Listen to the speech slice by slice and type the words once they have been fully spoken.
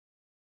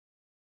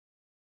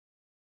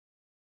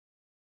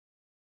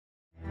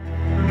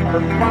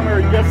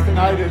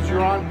tonight is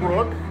Yaron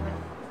Brook.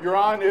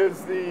 Yaron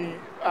is the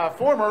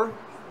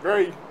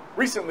very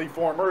recently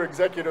former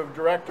executive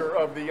director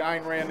of the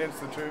Ayn Rand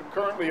Institute,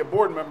 currently a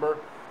board member,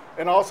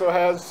 and also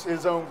has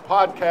his own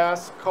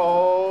podcast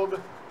called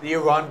The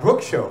Yaron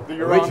Brook Show. The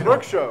Yaron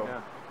Brook Show.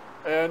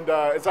 Yeah.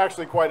 And it's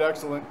actually quite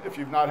excellent. If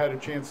you've not had a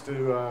chance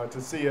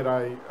to see it,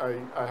 I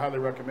highly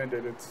recommend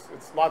it.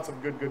 It's lots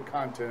of good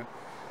content.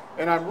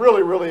 And I'm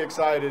really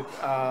excited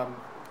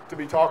to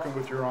be talking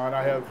with Yaron.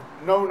 I have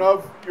known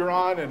of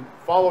Yaron and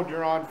followed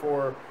Yaron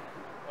for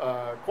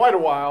quite a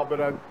while, but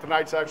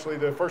tonight's actually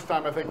the first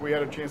time I think we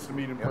had a chance to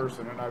meet in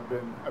person, and I've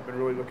been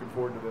really looking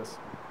forward to this.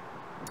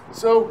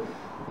 So,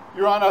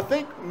 Yaron, I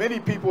think many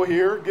people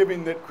here,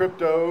 given that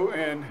crypto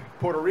and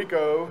Puerto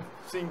Rico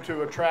seem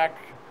to attract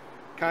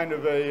kind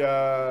of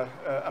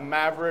a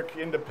maverick,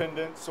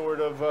 independent sort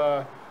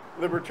of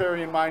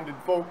libertarian-minded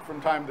folk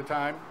from time to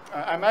time.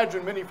 I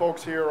imagine many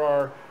folks here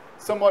are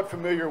somewhat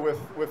familiar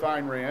with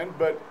Ayn Rand,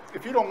 but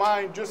if you don't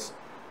mind, just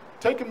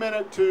take a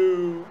minute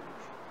to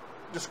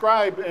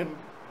describe and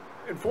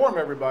inform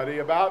everybody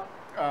about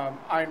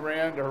Ayn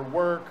Rand, her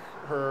work,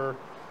 her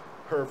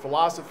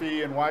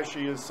philosophy, and why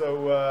she is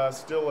so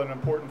still an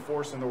important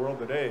force in the world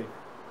today.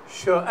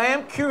 Sure. I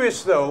am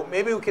curious, though.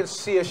 Maybe we can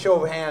see a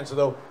show of hands,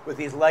 although with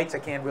these lights I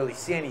can't really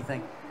see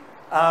anything.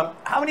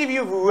 How many of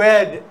you have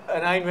read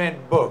an Ayn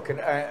Rand book? An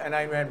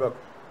Ayn Rand book?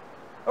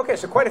 Okay,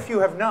 so quite a few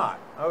have not.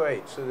 All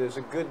right, so there's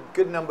a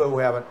good number who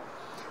haven't.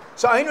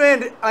 So Ayn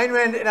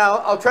Rand, and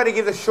I'll try to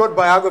give a short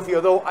biography,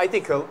 although I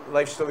think her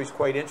life story is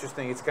quite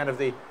interesting. It's kind of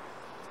the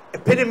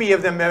epitome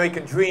of the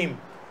American dream.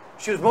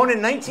 She was born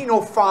in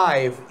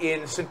 1905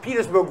 in St.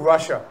 Petersburg,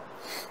 Russia.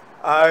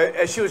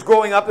 As she was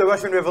growing up, the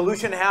Russian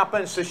Revolution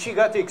happened, so she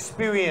got to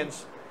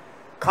experience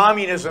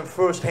communism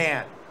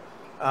firsthand.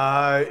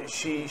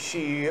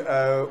 She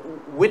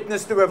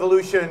witnessed the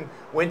revolution,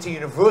 went to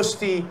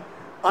university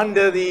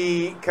under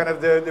the kind of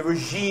the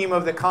regime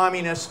of the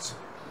communists,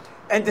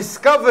 and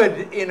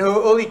discovered in her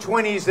early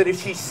 20s that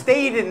if she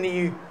stayed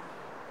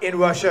in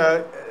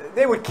Russia,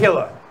 they would kill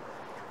her.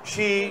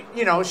 She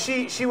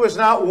was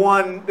not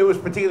one that was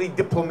particularly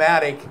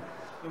diplomatic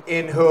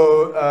in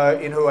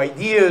her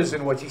ideas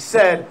and what she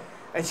said,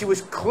 and she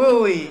was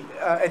clearly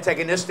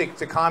antagonistic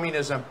to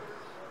communism,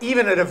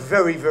 even at a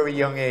very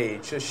young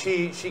age. So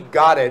she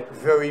got it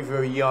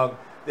very young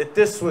that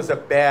this was a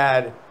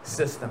bad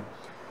system.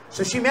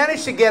 So she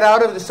managed to get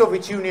out of the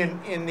Soviet Union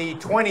in the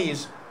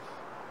 20s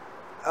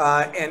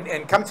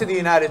and come to the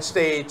United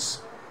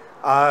States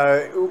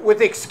with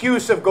the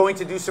excuse of going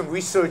to do some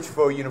research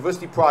for a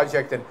university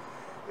project. And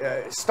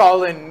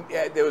Stalin,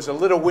 there was a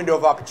little window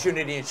of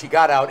opportunity, and she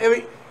got out.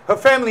 Her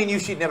family knew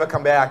she'd never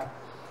come back.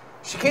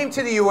 She came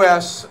to the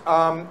U.S.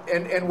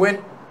 And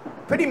went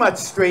pretty much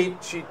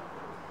straight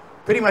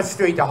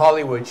to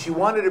Hollywood. She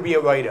wanted to be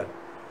a writer.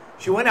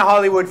 She went to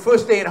Hollywood.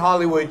 First day in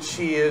Hollywood,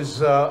 she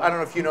is, I don't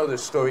know if you know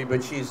this story,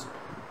 but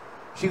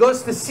she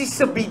goes to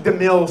Cecil B.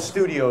 DeMille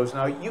Studios.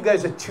 Now, you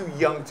guys are too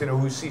young to know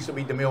who Cecil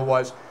B. DeMille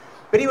was,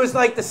 but he was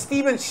like the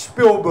Steven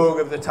Spielberg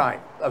of the time,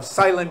 of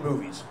silent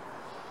movies.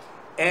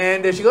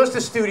 And she goes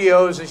to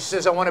studios, and she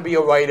says, I want to be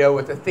a writer,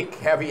 with a thick,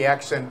 heavy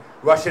accent,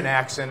 Russian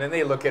accent, and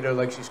they look at her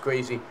like she's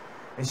crazy.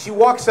 And she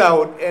walks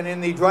out, and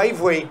in the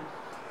driveway,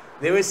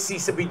 there is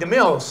Cecil B.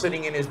 DeMille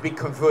sitting in his big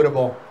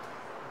convertible.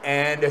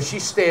 And she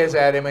stares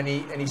at him, and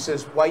he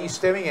says, why are you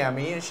staring at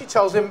me? And she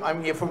tells him,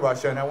 I'm here from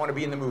Russia, and I want to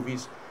be in the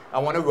movies. I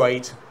want to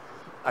write.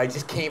 I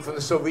just came from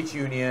the Soviet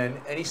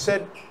Union. And he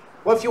said,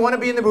 well, if you want to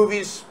be in the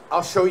movies,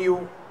 I'll show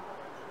you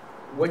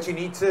what you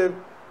need to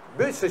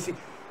do. So she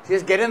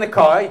says, get in the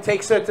car. He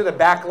takes her to the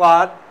back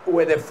lot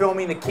where they're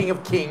filming The King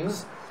of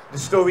Kings, the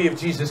story of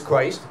Jesus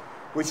Christ,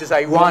 which is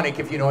ironic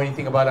if you know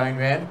anything about Ayn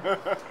Rand.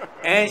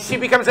 And she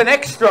becomes an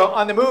extra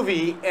on the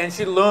movie, and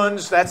she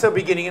learns, that's her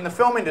beginning in the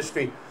film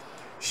industry.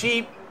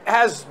 She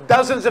has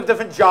dozens of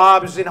different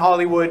jobs in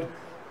Hollywood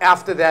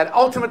after that.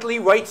 Ultimately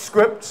writes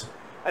scripts.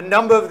 A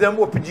number of them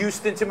were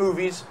produced into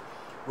movies.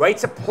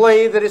 Writes a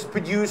play that is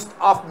produced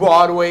off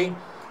Broadway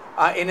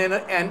and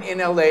in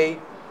LA.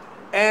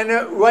 And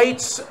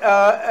writes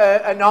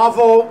a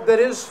novel that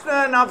is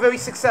not very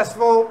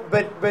successful,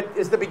 but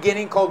is the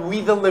beginning, called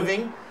We the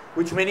Living,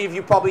 which many of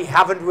you probably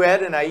haven't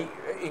read, and I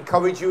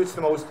encourage you. It's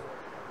the most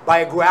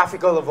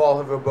biographical of all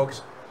of her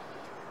books.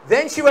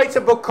 Then she writes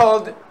a book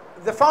called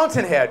The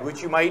Fountainhead,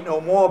 which you might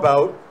know more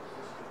about.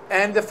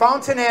 And The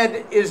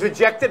Fountainhead is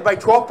rejected by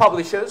 12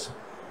 publishers.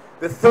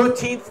 The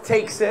 13th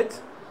takes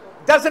it.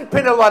 Doesn't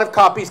print a lot of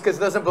copies because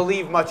it doesn't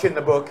believe much in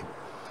the book.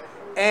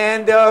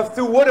 And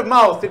through word of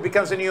mouth, it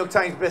becomes a New York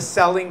Times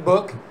best-selling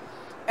book.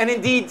 And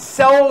indeed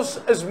sells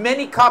as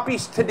many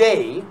copies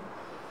today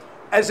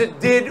as it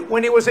did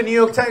when it was a New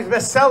York Times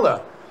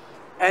bestseller.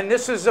 And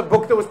this is a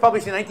book that was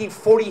published in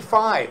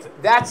 1945.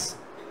 That's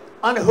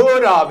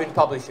unheard of in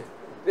publishing.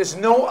 There's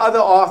no other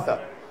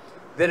author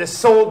that has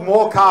sold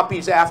more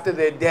copies after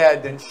they're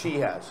dead than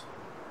she has.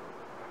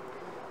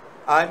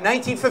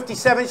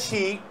 1957,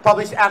 she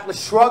published Atlas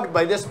Shrugged.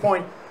 By this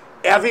point,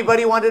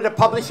 everybody wanted to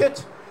publish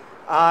it.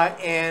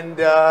 And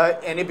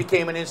it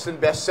became an instant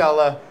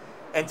bestseller.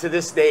 and to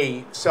this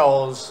day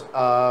sells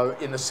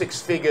in the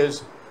 6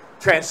 figures,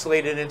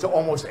 translated into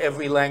almost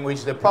every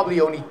language. There are probably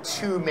only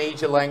 2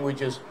 major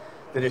languages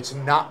that it's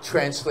not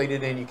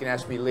translated in. You can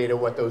ask me later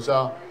what those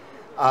are.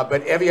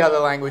 But every other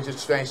language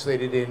it's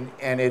translated in,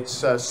 and it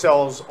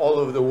sells all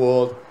over the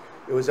world.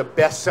 It was a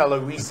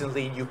bestseller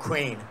recently in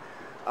Ukraine.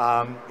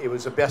 It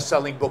was a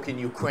best-selling book in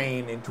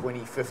Ukraine in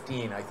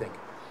 2015, I think.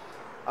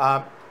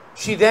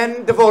 She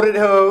then devoted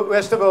the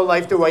rest of her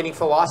life to writing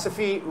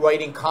philosophy,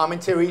 writing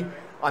commentary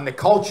on the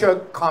culture,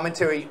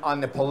 commentary on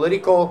the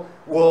political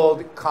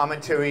world,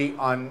 commentary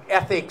on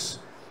ethics,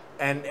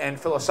 and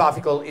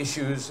philosophical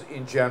issues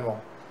in general.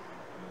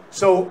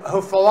 So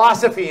her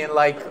philosophy, and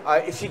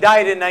she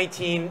died in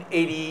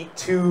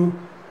 1982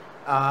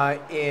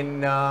 in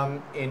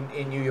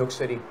New York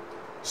City.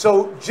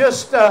 So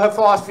just her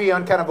philosophy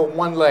on kind of a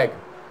one leg.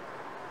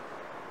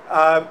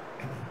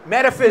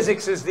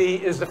 Metaphysics is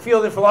the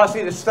field in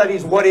philosophy that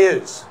studies what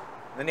is,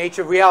 the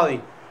nature of reality.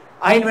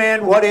 Ayn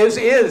Rand, what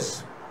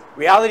is.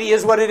 Reality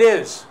is what it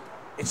is.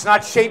 It's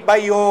not shaped by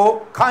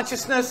your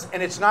consciousness,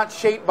 and it's not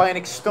shaped by an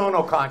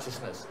external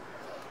consciousness.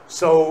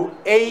 So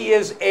A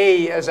is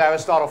A, as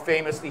Aristotle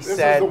famously said.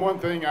 This is the one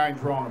thing I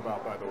ain't wrong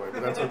about, by the way,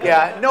 but that's okay.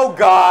 Yeah, no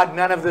God,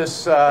 none of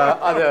this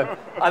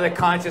other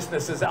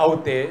consciousnesses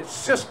out there.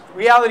 It's just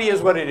reality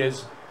is what it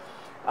is.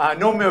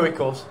 No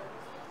miracles.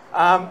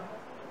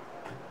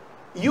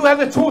 You have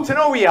the tool to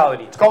know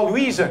reality. It's called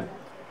reason.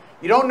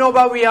 You don't know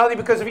about reality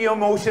because of your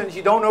emotions.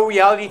 You don't know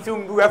reality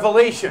through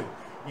revelation.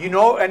 You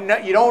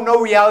don't know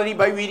reality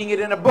by reading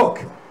it in a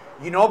book.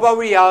 You know about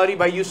reality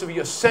by use of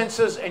your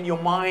senses and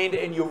your mind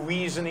and your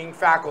reasoning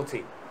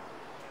faculty.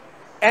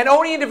 And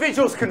only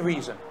individuals can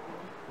reason.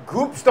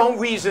 Groups don't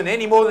reason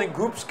any more than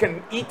groups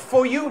can eat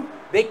for you.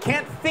 They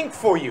can't think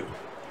for you.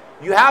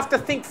 You have to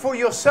think for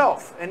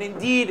yourself. And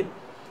indeed,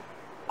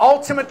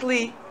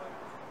 ultimately,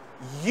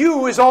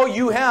 you is all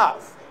you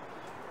have.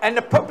 And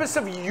the purpose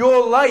of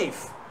your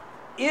life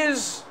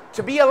is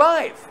to be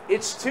alive.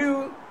 It's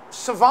to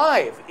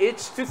survive.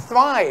 It's to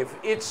thrive.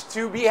 It's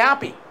to be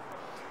happy.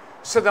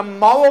 So the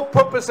moral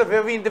purpose of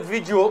every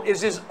individual is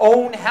his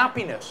own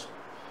happiness.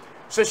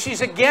 So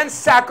she's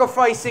against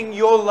sacrificing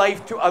your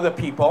life to other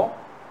people.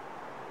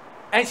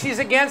 And she's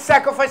against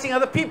sacrificing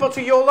other people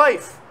to your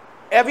life.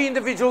 Every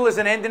individual is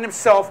an end in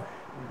himself,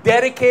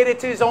 dedicated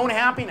to his own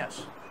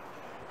happiness.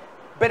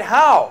 But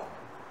how?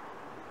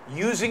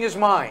 Using his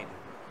mind,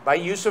 by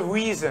use of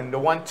reason, the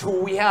one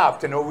tool we have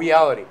to know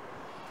reality.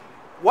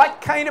 What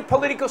kind of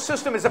political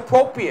system is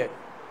appropriate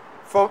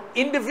for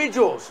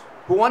individuals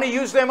who want to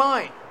use their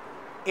mind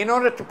in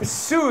order to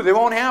pursue their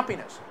own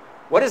happiness?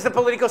 What is the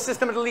political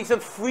system that leaves them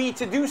free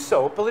to do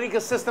so? A political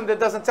system that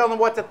doesn't tell them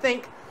what to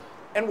think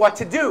and what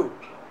to do.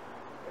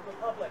 The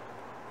Republic.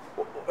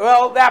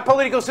 Well, that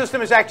political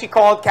system is actually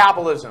called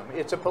capitalism.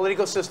 It's a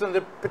political system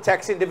that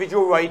protects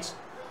individual rights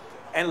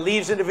and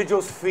leaves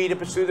individuals free to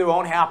pursue their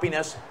own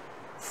happiness,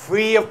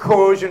 free of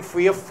coercion,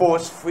 free of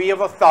force, free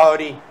of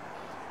authority.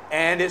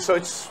 And so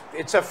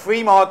it's a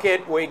free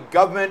market where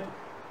government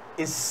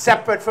is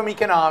separate from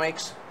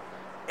economics.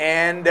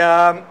 And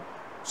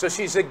so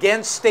she's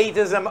against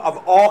statism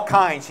of all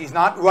kinds. She's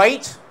not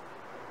right.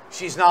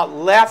 She's not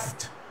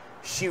left.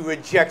 She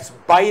rejects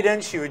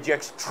Biden. She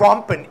rejects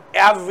Trump and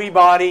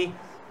everybody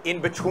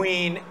in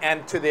between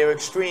and to their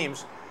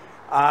extremes.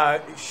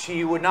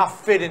 She would not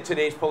fit in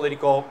today's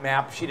political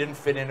map. She didn't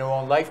fit in her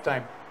own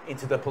lifetime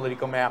into the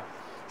political map.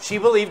 She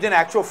believed in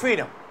actual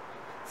freedom.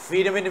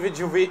 Freedom of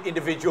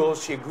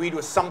individuals. She agreed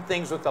with some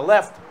things with the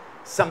left,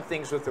 some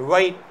things with the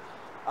right.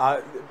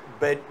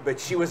 But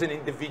she was an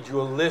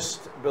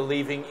individualist,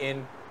 believing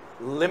in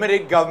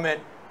limited government,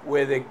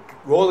 where the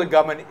role of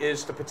government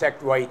is to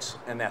protect rights,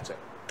 and that's it.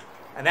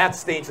 And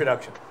that's the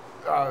introduction.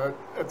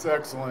 That's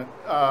excellent.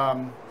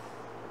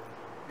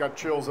 Got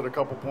chills at a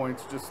couple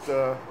points. Just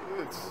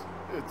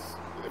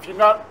if you've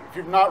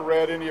not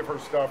read any of her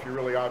stuff, you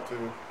really ought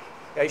to.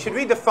 Yeah, you should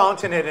read The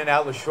Fountainhead and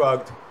Atlas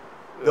Shrugged,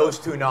 those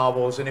 2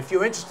 novels. And if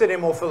you're interested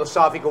in more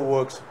philosophical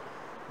works,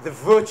 The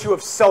Virtue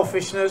of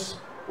Selfishness,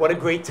 what a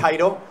great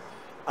title.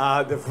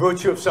 The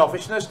Virtue of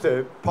Selfishness,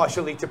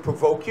 partially to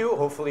provoke you,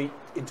 hopefully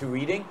into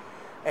reading.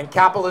 And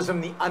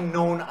Capitalism, the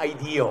Unknown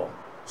Ideal.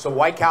 So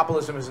why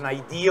capitalism is an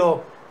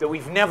ideal that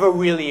we've never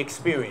really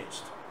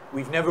experienced.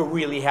 We've never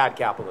really had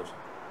capitalism.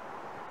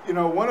 You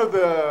know, one of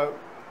the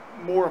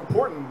more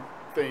important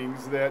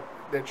things that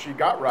she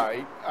got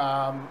right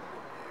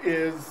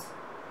is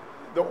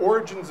the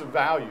origins of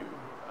value.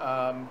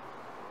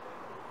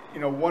 You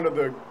know, one of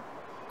the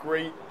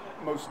great,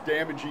 most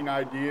damaging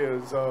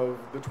ideas of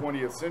the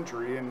 20th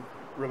century, and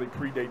really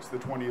predates the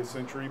 20th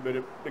century, but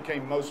it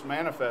became most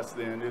manifest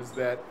then, is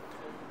that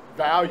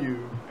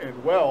value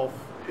and wealth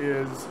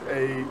is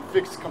a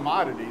fixed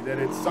commodity, that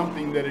it's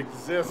something that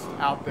exists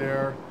out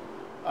there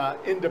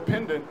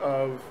independent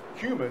of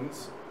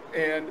humans,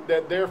 and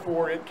that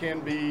therefore it can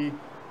be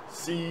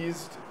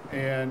seized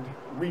and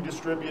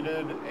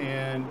redistributed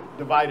and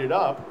divided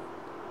up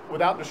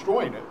without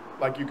destroying it,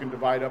 like you can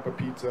divide up a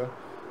pizza,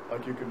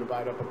 like you can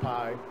divide up a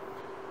pie.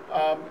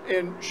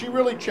 And she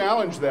really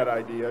challenged that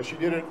idea. She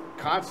did it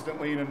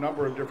constantly in a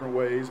number of different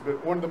ways,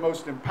 but one of the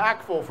most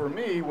impactful for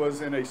me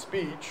was in a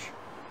speech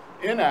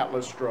in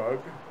Atlas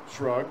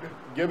Shrugged,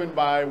 given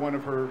by one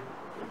of her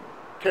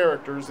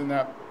characters in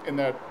that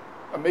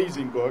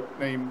amazing book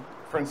named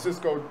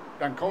Francisco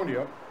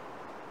d'Anconia.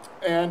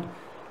 And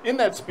in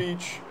that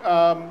speech,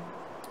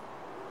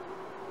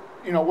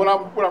 you know, what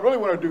I really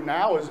want to do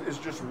now is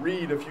just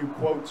read a few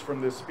quotes from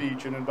this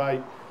speech and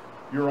invite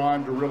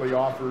Yaron to really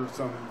offer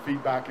some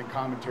feedback and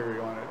commentary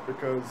on it,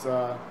 because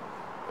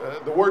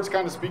the words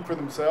kind of speak for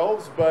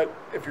themselves, but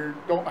if you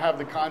don't have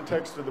the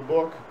context of the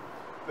book,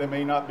 they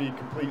may not be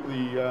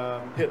completely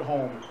hit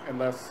home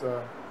unless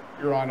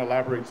Yaron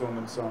elaborates on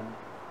them some.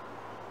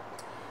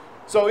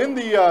 So in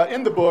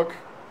the book,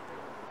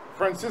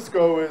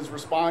 Francisco is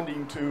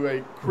responding to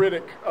a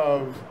critic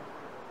of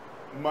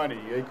money,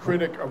 a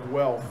critic of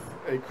wealth,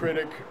 a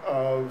critic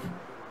of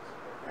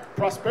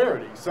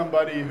prosperity,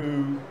 somebody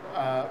who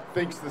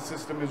thinks the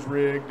system is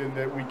rigged and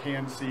that we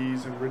can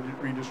seize and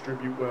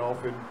redistribute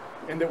wealth,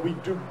 and that we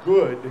do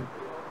good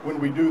when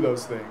we do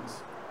those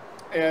things.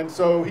 And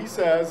so he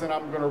says, and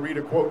I'm going to read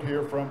a quote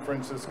here from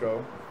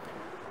Francisco.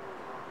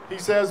 He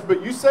says,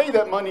 "But you say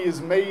that money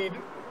is made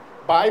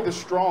by the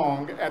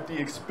strong at the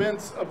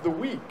expense of the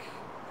weak,"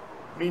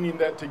 meaning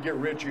that to get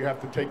rich you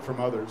have to take from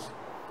others.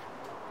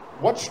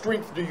 "What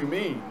strength do you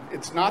mean?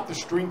 It's not the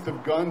strength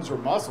of guns or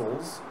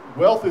muscles.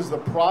 Wealth is the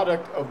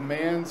product of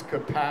man's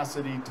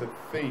capacity to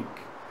think.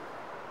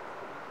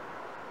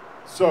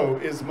 So,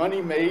 is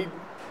money made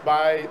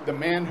by the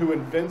man who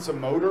invents a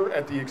motor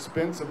at the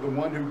expense of the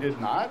one who did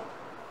not?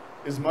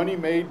 Is money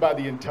made by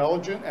the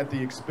intelligent at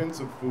the expense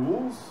of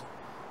fools?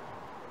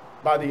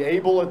 By the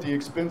able at the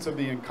expense of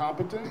the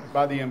incompetent?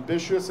 By the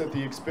ambitious at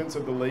the expense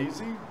of the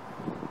lazy?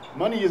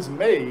 Money is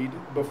made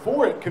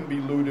before it can be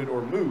looted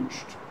or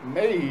mooched,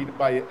 made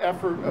by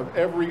effort of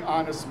every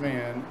honest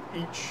man,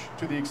 each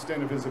to the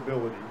extent of his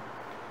ability.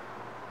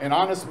 An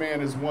honest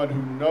man is one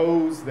who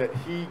knows that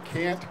he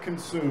can't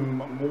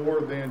consume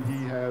more than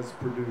he has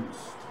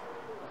produced."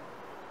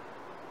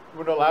 You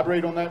want to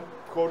elaborate on that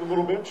quote a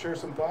little bit, share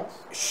some thoughts?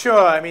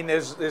 Sure. I mean,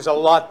 there's a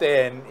lot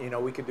there, and you know,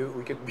 we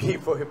could be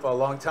for a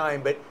long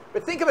time, but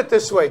think of it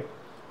this way.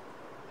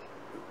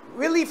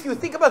 Really, if you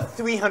think about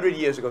 300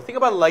 years ago, think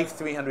about life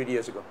 300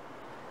 years ago.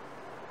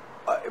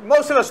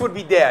 Most of us would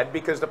be dead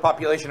because the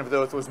population of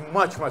the earth was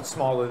much, much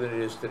smaller than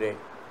it is today.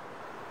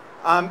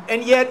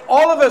 And yet,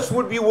 all of us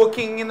would be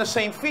working in the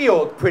same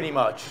field, pretty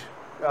much.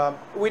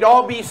 We'd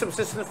all be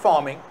subsistence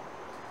farming.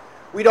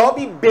 We'd all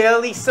be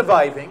barely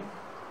surviving.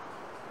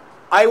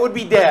 I would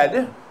be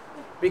dead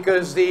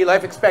because the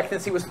life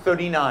expectancy was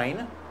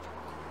 39.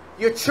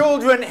 Your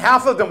children,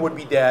 half of them would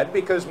be dead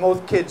because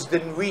most kids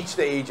didn't reach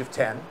the age of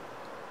 10.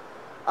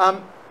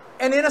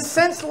 And in a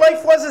sense,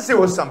 life was a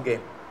zero-sum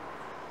game.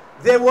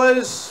 There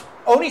was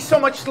only so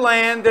much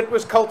land that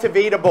was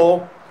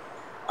cultivatable.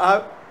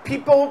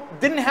 People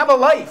didn't have a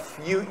life.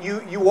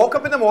 You woke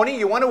up in the morning,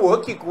 you went to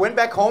work, you went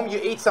back home, you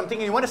ate something,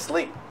 and you went to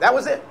sleep. That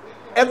was it.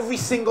 Every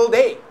single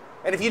day.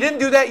 And if you didn't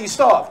do that, you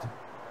starved.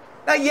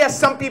 Now, yes,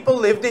 some people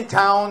lived in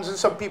towns and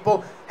some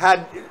people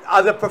had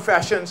other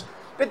professions,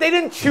 but they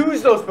didn't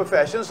choose those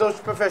professions. Those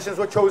professions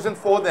were chosen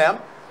for them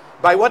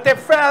by what their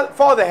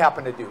father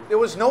happened to do. There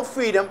was no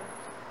freedom,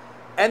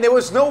 and there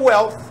was no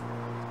wealth,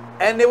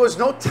 and there was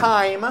no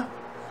time,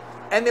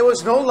 and there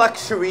was no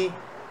luxury.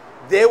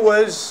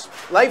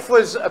 Life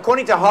was,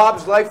 according to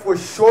Hobbes, life was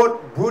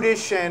short,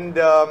 brutish, and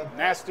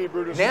nasty,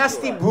 brutish,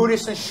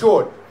 brutish, and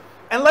short.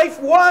 And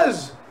life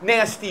was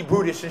nasty,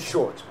 brutish, and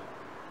short.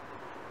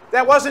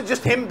 That wasn't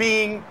just him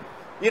being,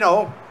 you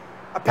know,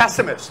 a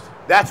pessimist.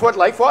 That's what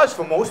life was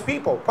for most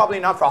people. Probably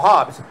not for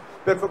Hobbes,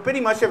 but for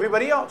pretty much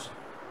everybody else.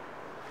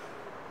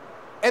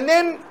 And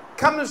then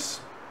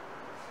comes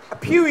a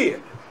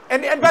period.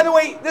 And by the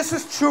way, this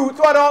is true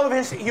throughout all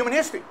of human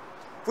history.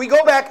 If we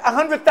go back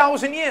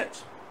 100,000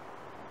 years,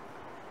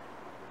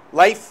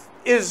 life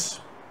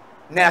is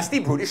nasty,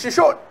 brutish, and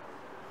short.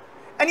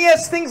 And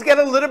yes, things get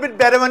a little bit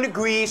better under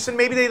Greece, and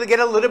maybe they get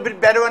a little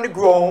bit better under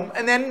Rome,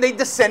 and then they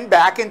descend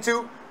back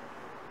into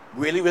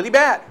really, really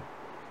bad.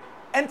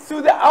 And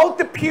throughout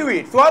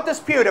this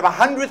period of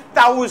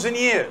 100,000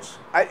 years,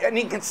 an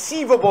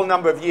inconceivable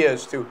number of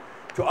years to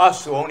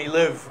us who only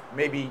live,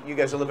 maybe you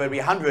guys will live maybe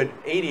 100,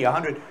 80,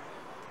 100.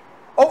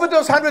 Over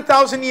those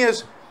 100,000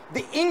 years,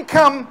 the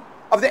income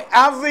of the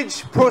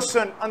average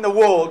person in the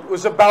world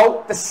was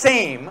about the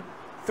same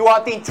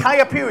throughout the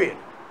entire period.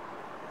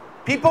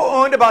 People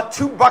earned about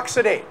 $2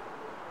 a day.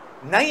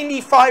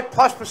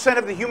 95+%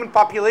 of the human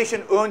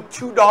population earned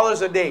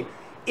 $2 a day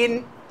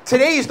in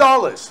today's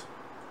dollars.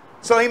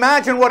 So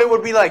imagine what it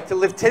would be like to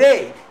live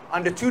today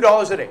under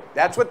 $2 a day.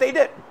 That's what they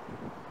did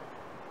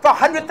for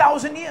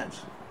 100,000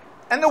 years.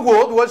 And the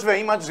world was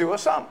very much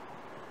zero-sum.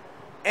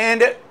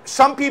 And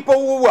some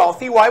people were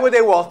wealthy. Why were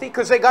they wealthy?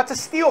 Because they got to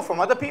steal from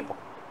other people.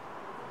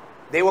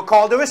 They were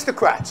called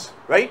aristocrats,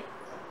 right?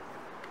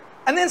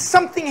 And then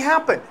something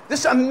happened.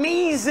 This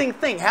amazing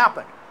thing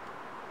happened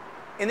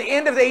in the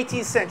end of the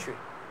 18th century.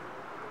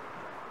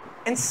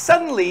 And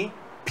suddenly,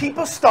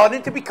 people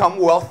started to become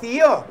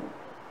wealthier.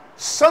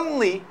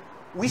 Suddenly,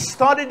 we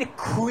started to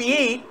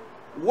create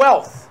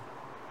wealth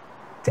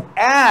to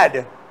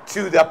add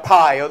to the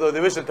pie, although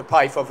there isn't a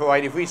pie for a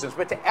variety of reasons,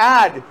 but to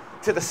add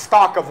to the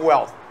stock of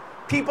wealth.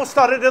 People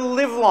started to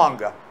live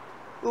longer,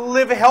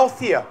 live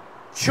healthier.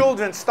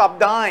 Children stopped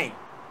dying.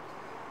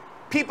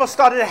 People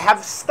started to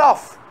have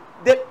stuff.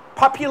 The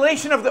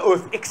population of the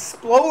earth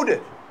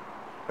exploded.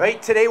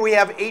 Right? Today we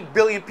have 8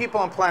 billion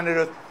people on planet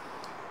Earth.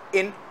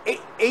 In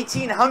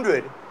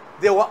 1800,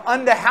 there were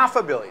under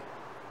 500 million.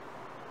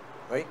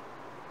 Right?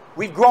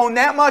 We've grown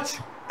that much,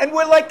 and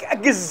we're like a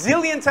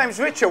gazillion times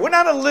richer. We're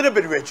not a little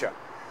bit richer.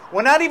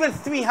 We're not even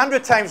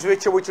 300 times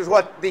richer, which is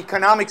what the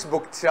economics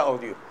book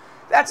tells you.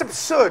 That's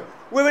absurd.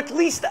 We're at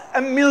least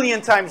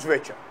 1,000,000 times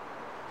richer.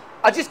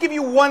 I'll just give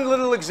you one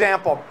little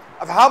example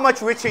of how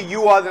much richer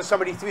you are than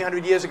somebody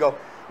 300 years ago,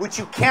 which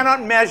you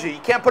cannot measure. You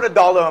can't put a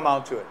dollar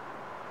amount to it.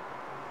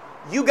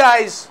 You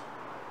guys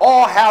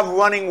all have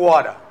running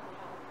water.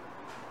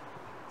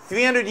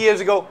 300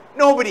 years ago,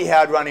 nobody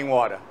had running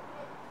water.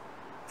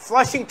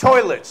 Flushing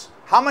toilets,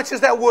 how much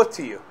is that worth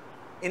to you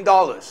in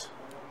dollars?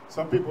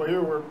 Some people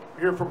here were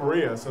here from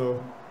Maria,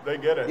 so they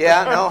get it.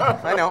 Yeah, no,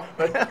 I know.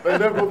 They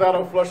lived without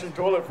a flushing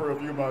toilet for a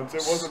few months.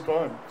 It wasn't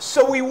fun.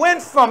 So we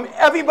went from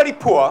everybody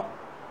poor.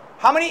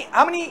 How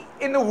many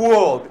in the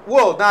world,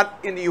 not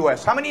in the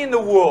US, how many in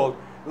the world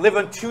live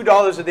on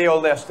 $2 a day or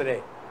less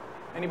today?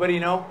 Anybody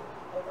know?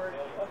 Over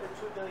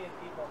 2 billion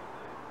people.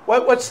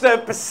 What's the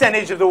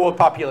percentage of the world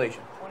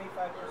population?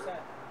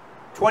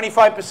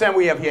 25%. 25%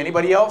 we have here.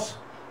 Anybody else?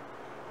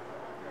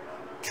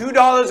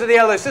 $2 a day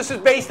or less. This is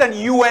based on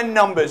UN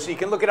numbers, so you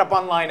can look it up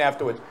online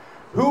afterwards.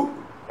 Who?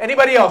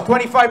 Anybody else?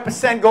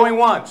 25% going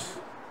once?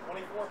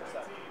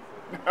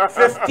 24%.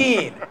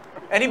 15.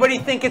 Anybody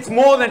think it's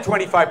more than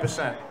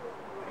 25%?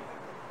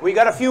 We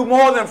got a few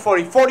more than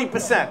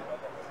 40%.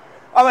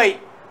 All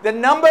right, the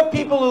number of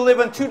people who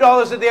live on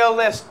 $2 a day or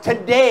less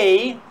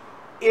today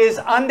is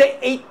under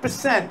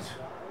 8%.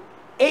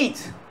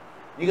 8.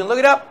 You can look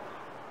it up.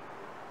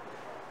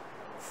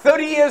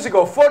 30 years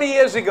ago, 40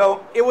 years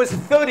ago, it was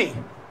 30.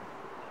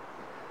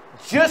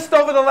 Just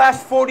over the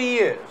last 40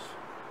 years,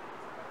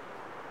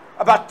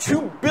 about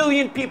 2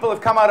 billion people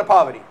have come out of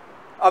poverty,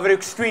 of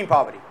extreme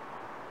poverty.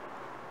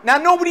 Now,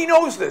 nobody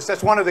knows this.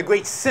 That's one of the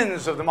great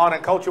sins of the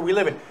modern culture we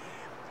live in.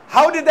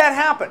 How did that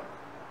happen?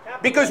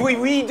 Because we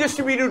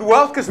redistributed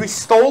wealth, because we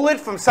stole it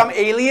from some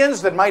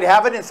aliens that might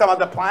have it in some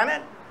other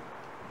planet?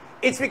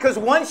 It's because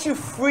once you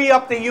free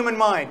up the human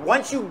mind,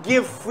 once you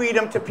give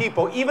freedom to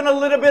people, even a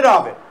little bit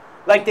of it,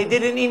 like they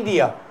did in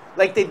India,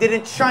 like they did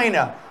in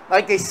China,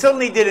 like they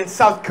certainly did in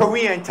South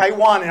Korea, and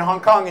Taiwan, and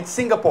Hong Kong, and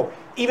Singapore,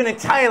 even in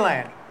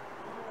Thailand.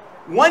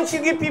 Once you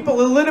give people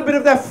a little bit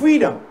of that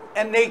freedom,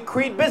 and they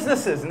create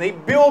businesses, and they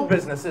build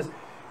businesses,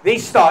 they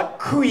start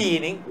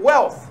creating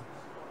wealth.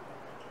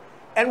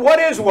 And what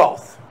is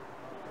wealth?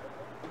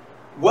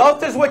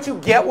 Wealth is what you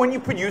get when you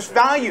produce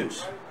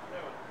values,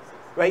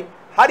 right?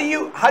 How do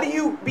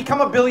you become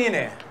a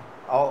billionaire?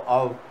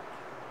 How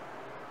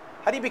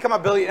do you become a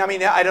billionaire? I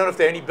mean, I don't know if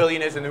there are any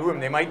billionaires in the room.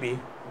 There might be.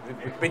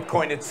 With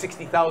Bitcoin at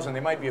 60,000,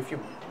 there might be a few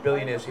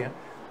billionaires here.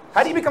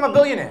 How do you become a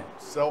billionaire?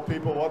 Sell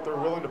people what they're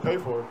willing to pay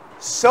for.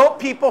 Sell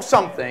people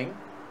something.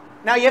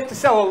 Now you have to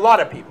sell a lot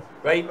of people,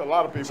 right? A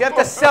lot of people. So you have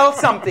to sell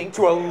something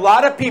to a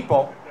lot of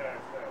people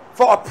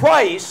for a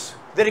price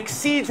that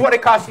exceeds what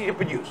it costs you to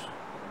produce.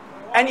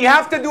 And you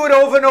have to do it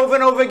over and over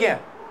and over again.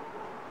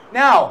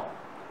 Now,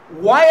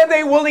 why are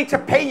they willing to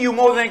pay you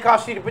more than it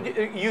costs you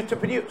to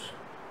produce?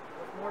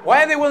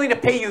 Why are they willing to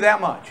pay you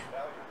that much?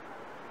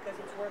 Because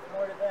it's worth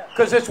more to them.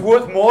 Because it's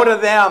worth more to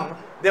them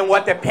than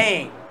what they're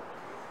paying.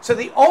 So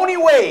the only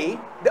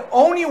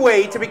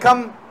way to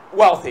become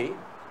wealthy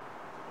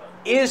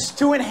is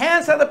to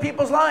enhance other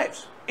people's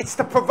lives. It's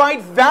to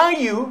provide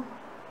value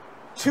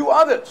to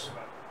others.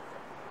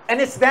 And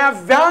it's that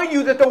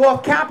value that the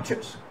wealth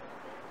captures.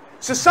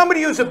 So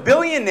somebody who's a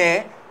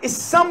billionaire is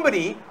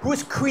somebody who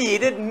has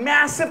created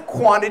massive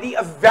quantity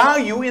of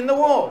value in the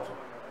world.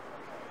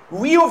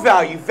 Real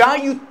value,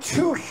 value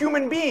to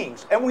human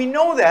beings. And we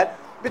know that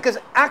because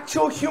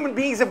actual human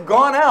beings have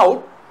gone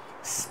out,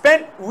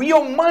 spent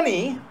real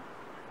money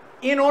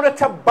in order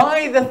to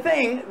buy the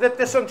thing that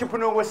this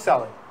entrepreneur was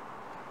selling.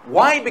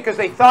 Why? Because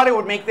they thought it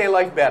would make their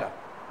life better.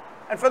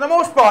 And for the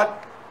most part,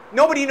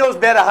 nobody knows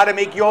better how to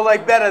make your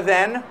life better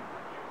than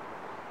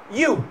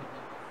you.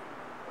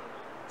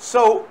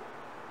 So,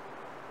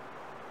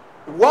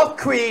 wealth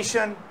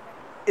creation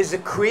is a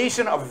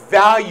creation of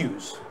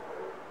values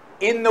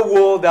in the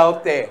world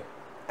out there.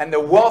 And the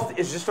wealth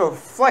is just a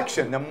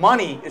reflection. The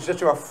money is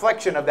just a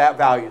reflection of that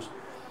values.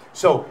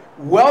 So,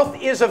 wealth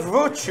is a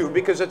virtue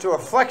because it's a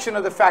reflection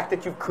of the fact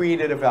that you've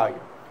created a value.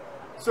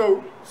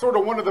 So, sort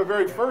of one of the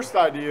very first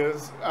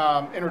ideas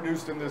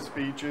introduced in this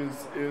speech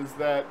is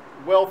that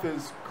wealth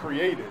is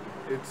created.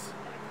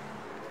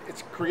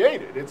 It's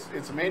created.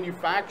 It's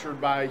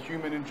manufactured by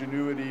human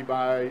ingenuity,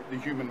 by the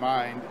human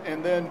mind.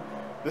 And then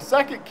the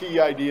second key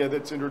idea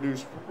that's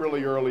introduced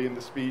really early in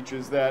the speech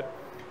is that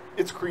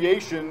it's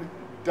creation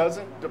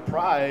doesn't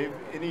deprive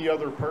any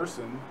other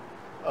person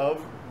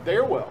of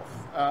their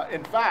wealth.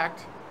 In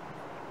fact,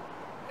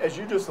 as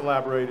you just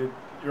elaborated,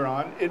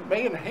 Yaron, it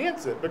may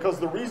enhance it, because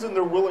the reason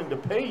they're willing to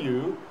pay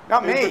you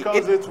is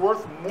because it's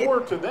worth more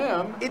to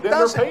them than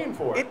they're paying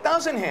for it. It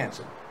does enhance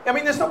it. I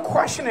mean, there's no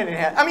question it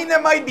enhances. I mean,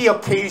 there might be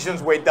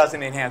occasions where it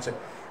doesn't enhance it.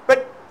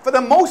 But for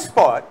the most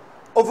part,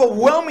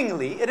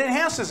 overwhelmingly, it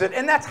enhances it.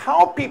 And that's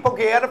how people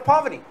get out of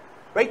poverty,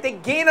 right? They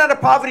gain out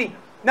of poverty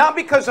not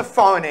because of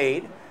foreign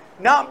aid,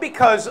 not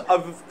because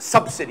of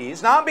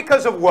subsidies, not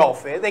because of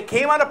welfare. They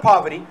came out of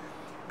poverty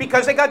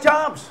because they got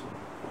jobs.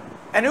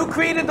 And who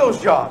created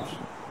those jobs?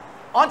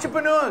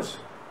 Entrepreneurs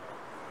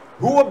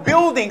who are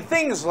building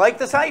things like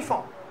this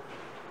iPhone.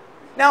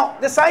 Now,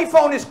 this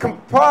iPhone is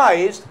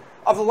comprised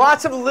of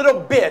lots of little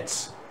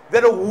bits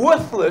that are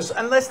worthless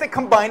unless they're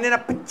combined in a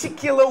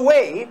particular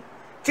way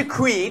to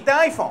create the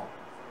iPhone.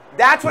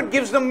 That's what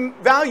gives them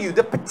value,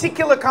 the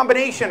particular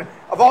combination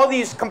of all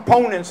these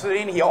components that are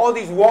in here, all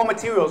these raw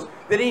materials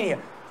that are in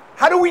here.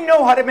 How do we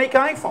know how to make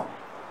an iPhone?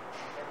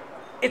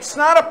 It's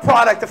not a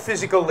product of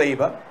physical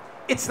labor.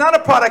 It's not a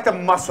product of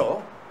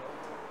muscle.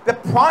 The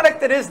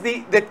product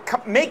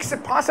that makes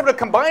it possible to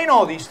combine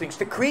all these things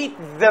to create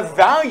the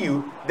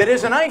value that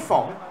is an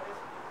iPhone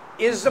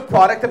is the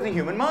product of the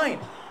human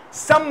mind.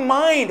 Some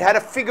mind had to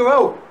figure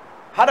out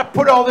how to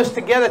put all this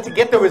together to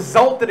get the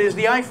result that is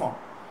the iPhone,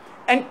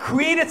 and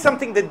created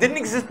something that didn't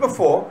exist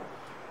before,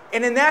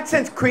 and in that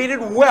sense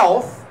created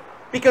wealth,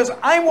 because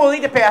I'm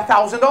willing to pay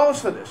 $1,000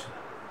 for this.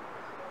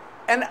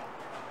 And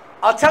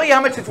I'll tell you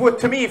how much it's worth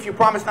to me if you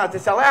promise not to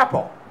sell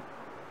Apple.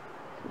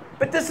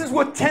 But this is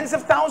worth tens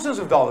of thousands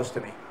of dollars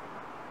to me.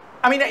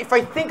 I mean, if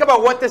I think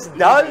about what this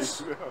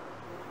does,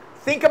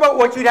 think about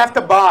what you'd have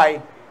to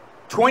buy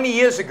 20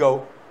 years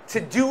ago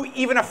to do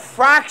even a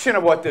fraction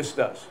of what this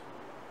does.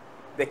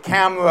 The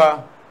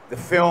camera, the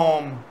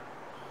film,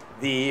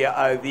 the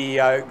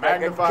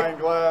magnifying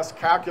glass,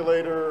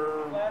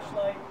 calculator,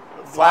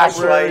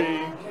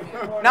 flashlight,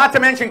 not to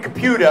mention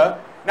computer,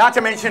 not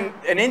to mention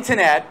an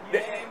internet.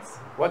 Games.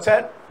 What's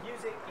that?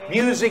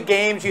 Music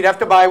games. You'd have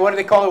to buy, what do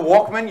they call it,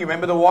 Walkman? You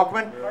remember the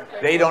Walkman?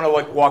 They don't know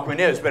what Walkman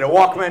is, but a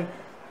Walkman.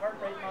 Heart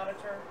rate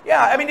monitor.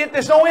 Yeah, I mean,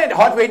 there's no end.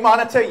 Heart rate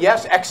monitor,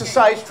 yes.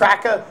 Exercise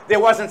tracker. There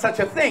wasn't such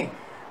a thing.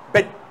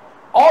 But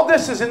all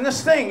this is in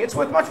this thing. It's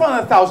worth much more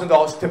than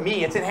 $1,000 to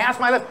me. It's enhanced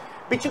my life.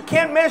 But you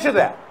can't measure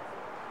that.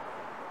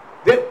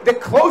 The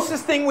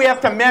closest thing we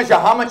have to measure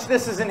how much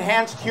this has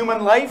enhanced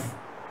human life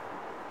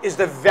is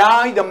the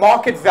value, the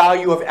market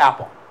value of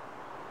Apple.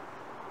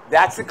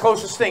 That's the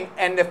closest thing.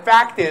 And the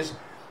fact is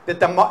that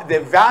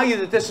the value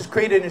that this has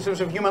created in terms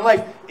of human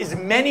life is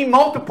many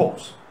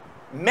multiples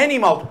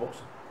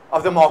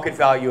of the market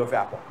value of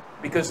Apple.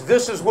 Because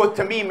this is worth,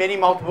 to me, many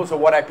multiples of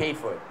what I paid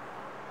for it.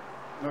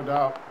 No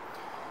doubt.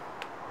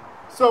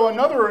 So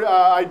another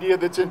idea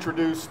that's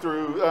introduced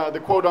through the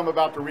quote I'm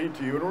about to read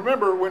to you. And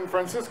remember, when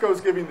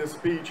Francisco's giving this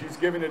speech, he's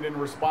giving it in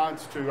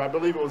response to, I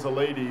believe it was a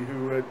lady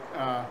who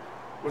had,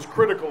 was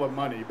critical of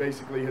money.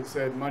 Basically had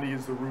said money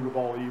is the root of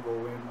all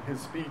evil. And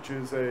his speech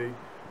is a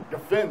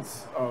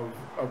defense of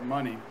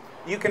money.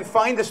 You can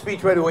find the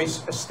speech, by the way,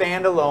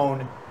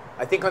 standalone,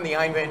 I think on the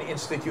Iman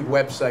Institute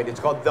website. It's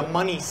called The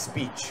Money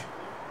Speech.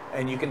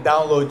 And you can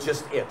download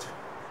just it.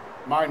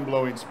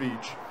 Mind-blowing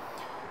speech.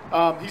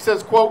 He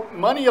says, quote,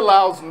 "Money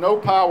allows no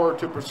power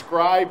to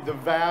prescribe the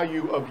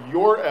value of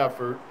your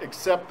effort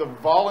except the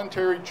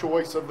voluntary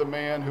choice of the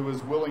man who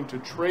is willing to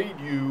trade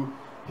you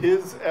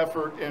his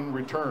effort in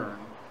return.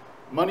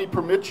 Money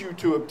permits you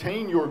to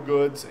obtain your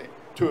goods,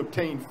 to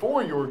obtain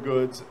for your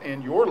goods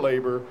and your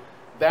labor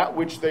that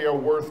which they are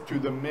worth to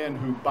the men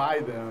who buy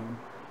them,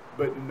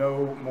 but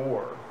no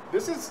more."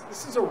 This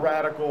is a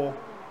radical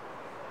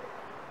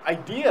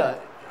idea.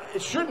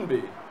 It shouldn't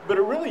be. But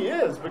it really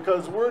is,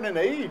 because we're in an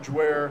age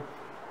where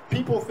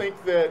people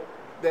think that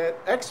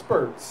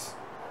experts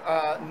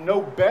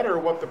know better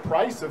what the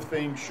price of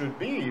things should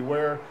be,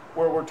 where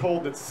we're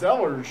told that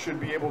sellers should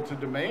be able to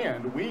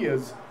demand,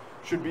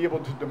 should be able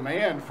to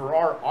demand for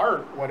our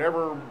art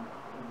whatever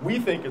we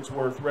think it's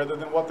worth rather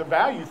than what the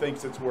value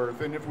thinks it's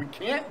worth. And if we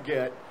can't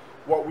get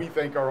what we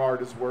think our art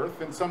is worth,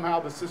 then somehow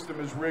the system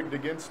is rigged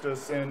against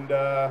us, and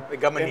the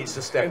government needs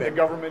to step in. The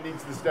government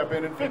needs to step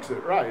in and fix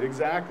it. Right,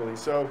 exactly.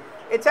 So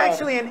it's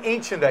actually an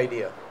ancient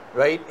idea,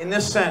 right? In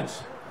this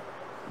sense,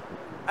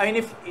 I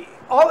mean,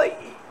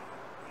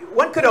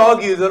 one could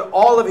argue that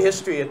all of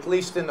history, at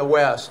least in the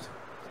West,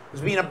 has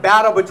been a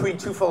battle between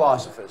two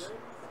philosophers,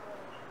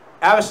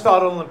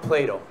 Aristotle and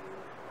Plato.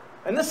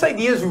 And this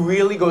idea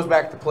really goes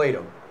back to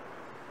Plato.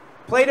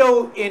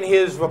 Plato, in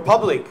his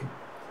Republic,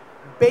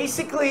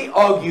 basically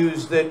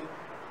argues that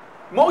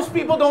most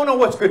people don't know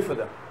what's good for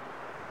them.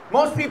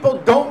 Most people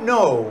don't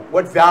know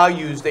what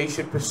values they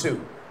should pursue.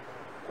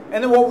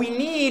 And then what we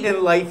need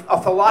in life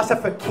are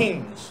philosopher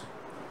kings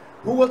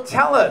who will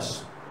tell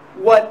us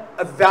what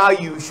a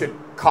value should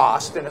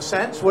cost, in a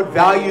sense, what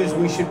values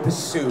we should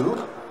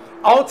pursue,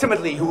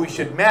 ultimately who we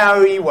should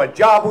marry, what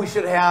job we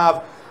should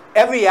have.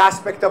 Every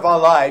aspect of our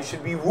lives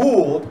should be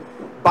ruled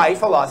by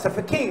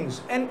philosopher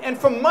kings. And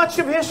for much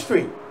of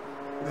history,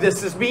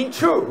 this has been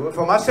true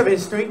for much of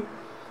history.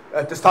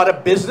 To start a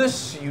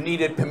business, you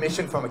needed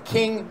permission from a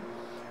king.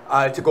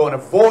 To go on a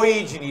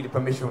voyage, you needed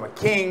permission from a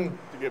king.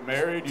 To get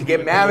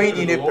married,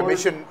 you needed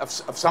permission of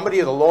somebody,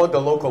 of the Lord,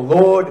 the local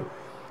Lord.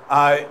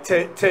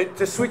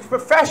 To switch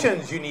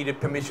professions, you needed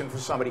permission from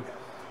somebody.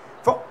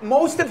 For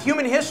most of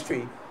human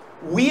history,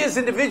 we as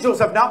individuals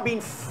have not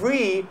been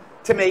free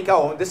to make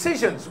our own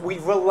decisions.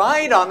 We've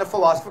relied on the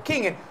philosopher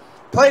king. And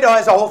Plato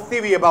has a whole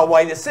theory about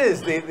why this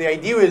is. The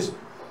idea is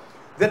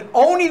that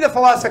only the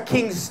philosopher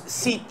kings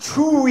see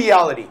true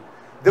reality,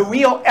 the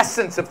real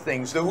essence of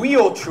things, the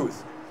real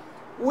truth.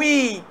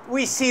 We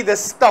see the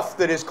stuff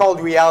that is called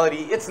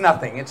reality. It's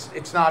nothing.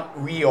 It's not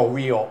real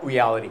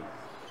reality.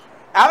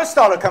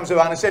 Aristotle comes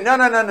around and said,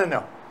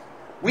 no.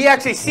 We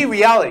actually see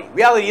reality.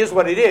 Reality is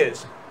what it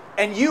is.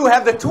 And you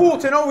have the tool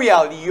to know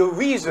reality, your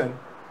reason.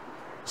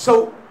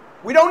 So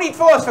we don't need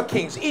philosopher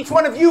kings. Each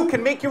one of you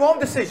can make your own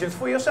decisions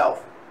for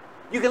yourself.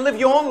 You can live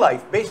your own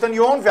life based on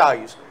your own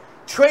values.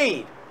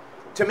 Trade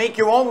to make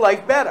your own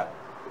life better.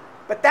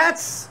 But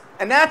that's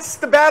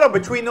the battle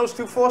between those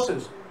two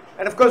forces.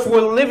 And of course,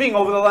 we're living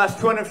over the last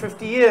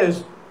 250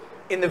 years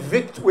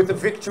with the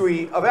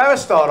victory of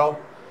Aristotle.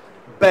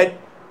 But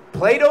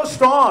Plato's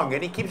strong,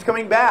 and he keeps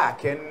coming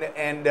back.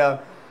 And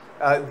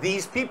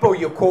these people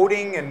you're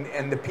quoting,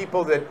 and the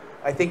people that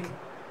I think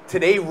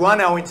today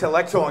run our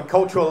intellectual and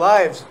cultural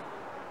lives,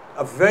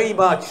 are very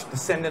much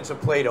descendants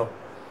of Plato,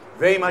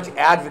 very much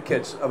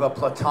advocates of a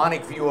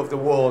Platonic view of the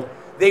world.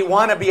 They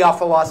want to be our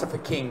philosopher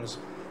kings.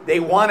 They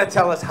want to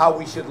tell us how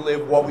we should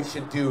live, what we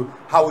should do,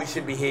 how we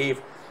should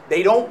behave.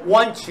 They don't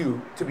want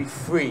you to be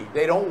free.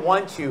 They don't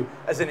want you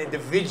as an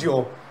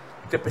individual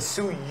to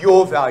pursue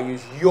your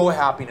values, your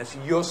happiness,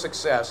 your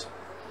success.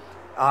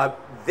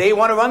 They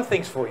want to run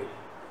things for you.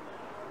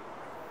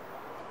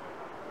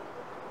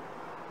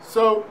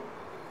 So,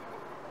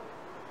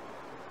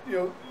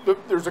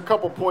 there's a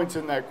couple points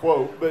in that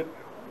quote, but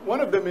one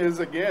of them is,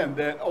 again,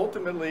 that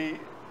ultimately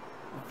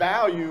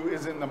value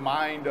is in the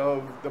mind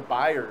of the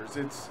buyers.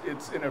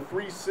 It's in a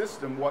free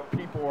system what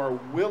people are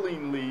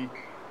willingly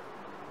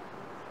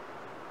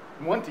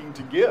wanting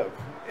to give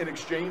in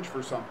exchange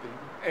for something.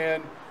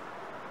 And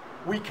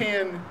we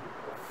can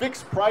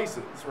fix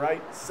prices,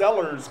 right?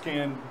 Sellers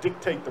can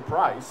dictate the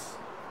price.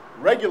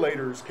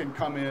 Regulators can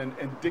come in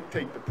and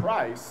dictate the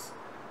price.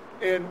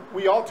 And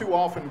we all too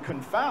often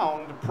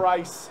confound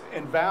price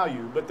and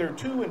value, but they're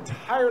two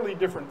entirely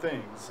different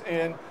things.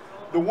 And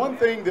the one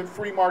thing that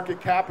free market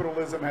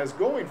capitalism has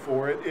going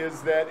for it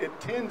is that it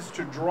tends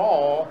to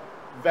draw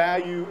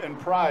value and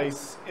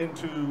price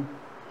into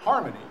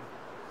harmony.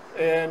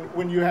 And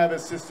when you have a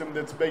system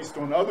that's based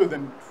on other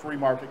than free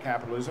market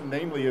capitalism,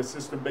 namely a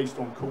system based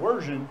on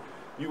coercion,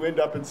 you end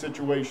up in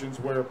situations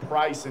where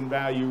price and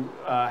value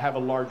have a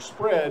large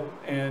spread,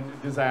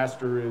 and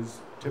disaster is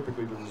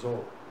typically the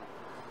result.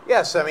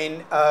 Yes,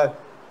 these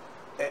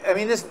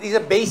are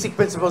basic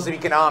principles of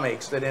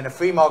economics, that in a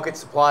free market,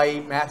 supply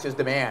matches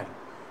demand.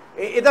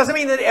 It doesn't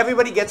mean that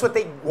everybody gets what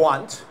they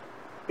want,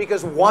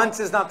 because want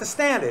is not the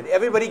standard.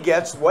 Everybody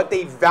gets what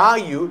they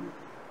value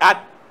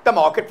at the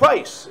market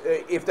price.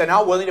 If they're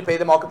not willing to pay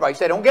the market price,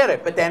 they don't get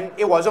it. But then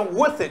it wasn't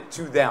worth it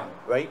to them,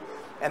 right?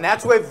 And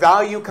that's where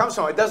value comes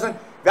from.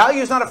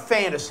 Value is not a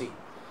fantasy.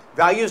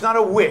 Value is not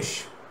a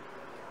wish.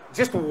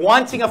 Just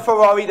wanting a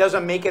Ferrari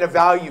doesn't make it a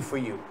value for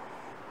you.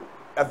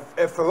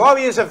 A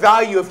Ferrari is a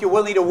value if you're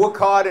willing to work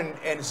hard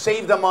and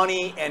save the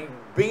money and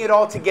bring it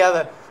all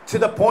together to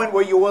the point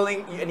where you're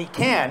willing, and you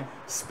can,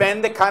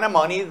 spend the kind of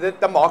money that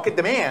the market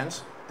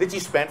demands that you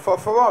spend for a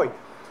Ferrari.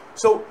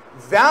 So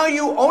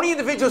value, only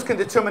individuals can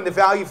determine the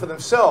value for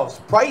themselves.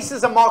 Price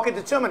is a market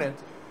determinant.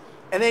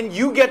 And then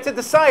you get to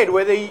decide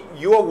whether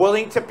you are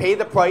willing to pay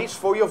the price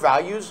for your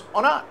values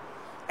or not.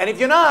 And if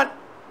you're not,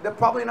 they're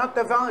probably not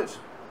their values.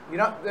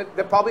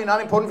 They're probably not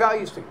important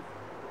values to you.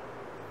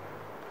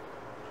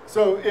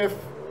 So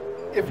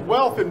if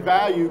wealth and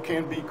value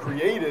can be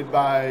created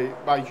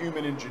by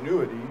human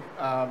ingenuity,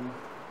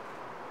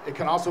 it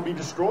can also be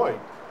destroyed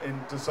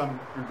to some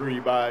degree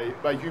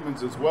by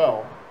humans as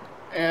well.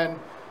 And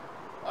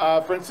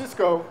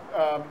Francisco,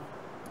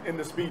 in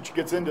the speech,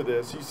 gets into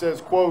this. He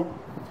says, quote,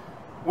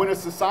 "When a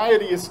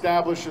society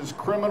establishes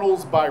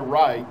criminals by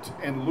right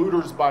and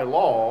looters by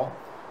law,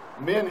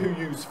 men who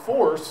use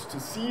force to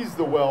seize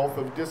the wealth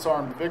of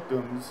disarmed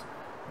victims,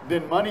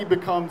 then money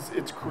becomes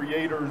its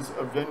creator's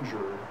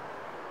avenger.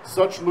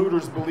 Such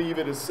looters believe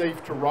it is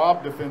safe to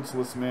rob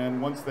defenseless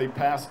men once they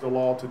pass a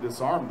law to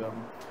disarm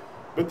them,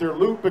 but their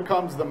loot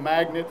becomes the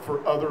magnet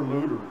for other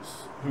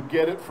looters who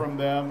get it from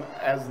them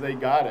as they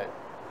got it.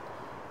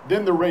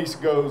 Then the race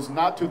goes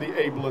not to the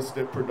ablest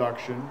at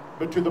production,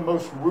 but to the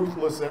most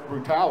ruthless at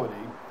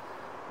brutality.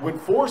 When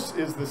force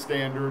is the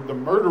standard, the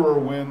murderer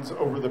wins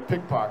over the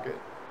pickpocket,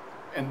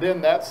 and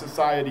then that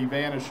society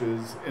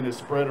vanishes in a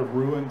spread of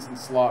ruins and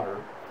slaughter.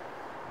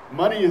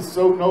 Money is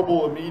so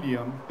noble a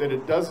medium that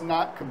it does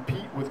not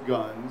compete with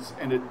guns,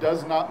 and it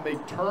does not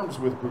make terms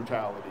with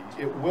brutality.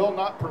 It will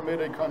not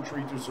permit a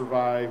country to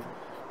survive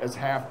as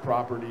half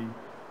property,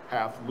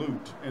 half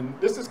loot." And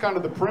this is kind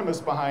of the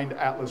premise behind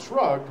Atlas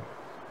Shrugged,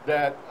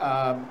 that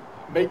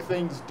make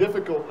things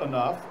difficult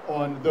enough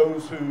on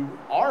those who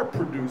are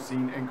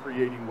producing and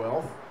creating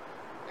wealth,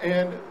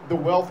 and the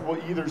wealth will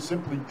either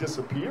simply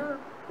disappear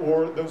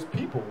or those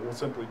people will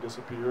simply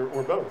disappear,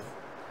 or both.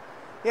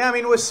 Yeah, I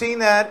mean, we're seeing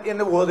that in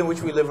the world in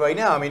which we live right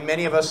now. I mean,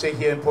 many of us say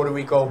here in Puerto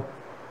Rico,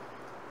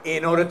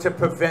 in order to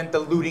prevent the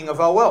looting of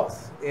our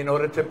wealth, in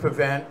order to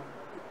prevent,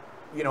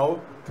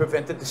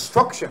 prevent the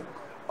destruction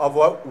of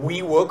what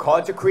we work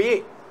hard to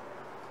create.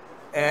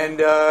 And,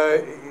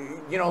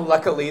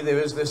 luckily there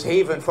is this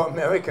haven for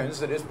Americans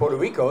that is Puerto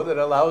Rico that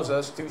allows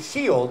us to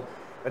shield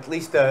at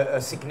least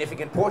a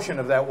significant portion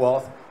of that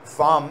wealth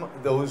from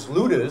those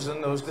looters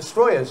and those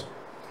destroyers.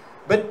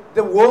 But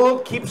the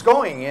world keeps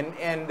going,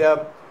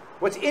 and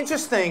what's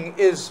interesting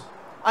is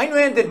Ayn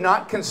Rand did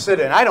not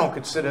consider, and I don't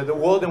consider, the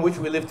world in which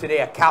we live today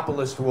a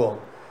capitalist world.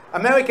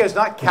 America is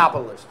not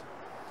capitalist.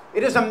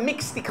 It is a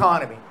mixed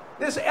economy.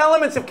 There's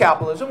elements of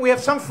capitalism. We have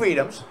some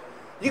freedoms.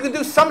 You can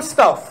do some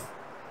stuff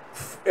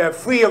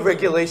free of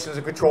regulations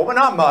and control, but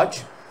not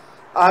much.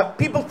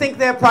 People think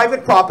they're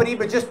private property,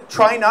 but just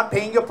try not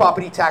paying your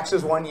property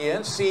taxes 1 year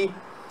and see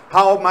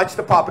how much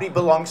the property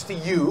belongs to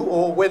you,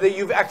 or whether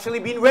you've actually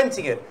been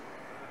renting it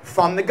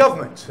from the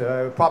government.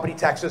 Property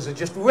taxes are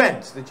just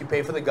rent that you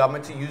pay for the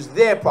government to use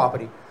their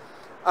property.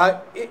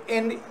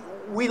 And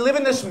we live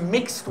in this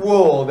mixed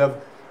world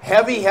of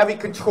heavy, heavy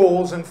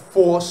controls and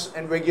force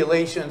and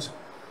regulations,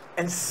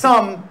 and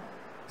some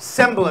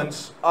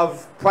semblance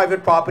of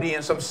private property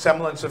and some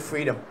semblance of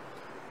freedom.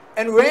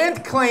 And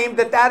Rand claimed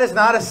that that is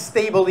not a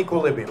stable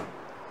equilibrium.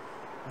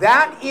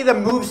 That either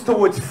moves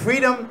towards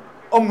freedom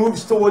or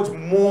moves towards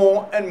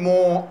more and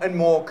more and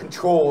more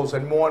controls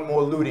and more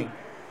looting.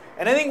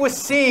 And I think we're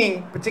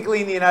seeing,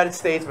 particularly in the United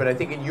States, but I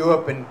think in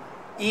Europe and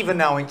even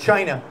now in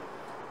China,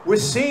 we're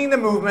seeing the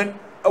movement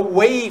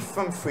away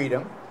from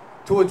freedom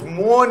towards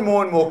more and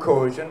more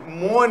coercion,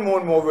 more and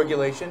more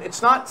regulation.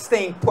 It's not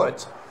staying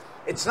put.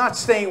 It's not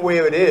staying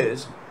where it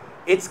is.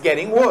 It's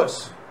getting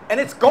worse. And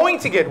it's going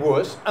to get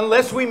worse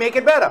unless we make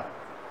it better.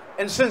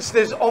 And since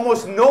there's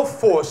almost no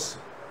force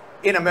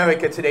in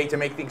America today to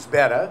make things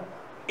better,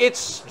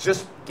 it's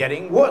just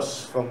getting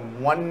worse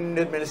from one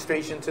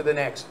administration to the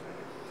next.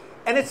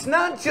 And it's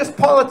not just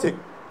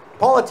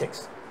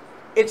politics.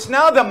 It's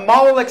now the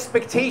moral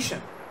expectation.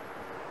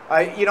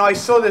 I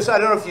saw this, I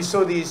don't know if you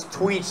saw these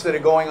tweets that are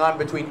going on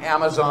between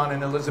Amazon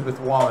and Elizabeth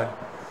Warren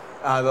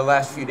the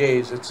last few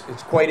days. It's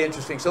quite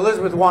interesting. So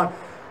Elizabeth Warren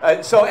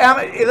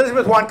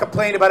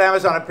complained about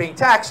Amazon not paying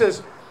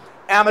taxes.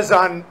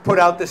 Amazon put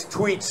out this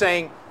tweet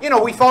saying,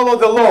 we follow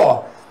the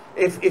law.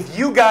 If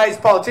you guys,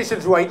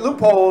 politicians, write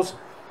loopholes,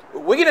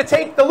 we're going to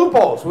take the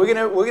loopholes. We're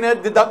going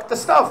to deduct the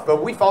stuff,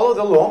 but we follow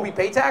the law and we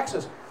pay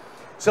taxes.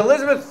 So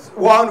Elizabeth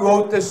Warren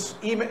wrote this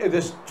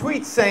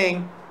tweet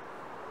saying,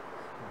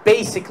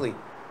 basically,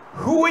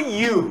 who are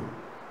you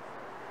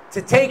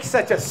to take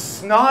such a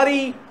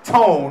snotty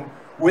tone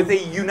with a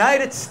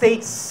United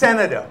States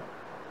senator?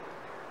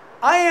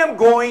 I am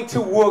going to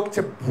work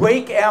to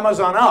break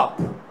Amazon up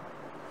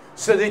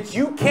so that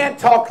you can't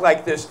talk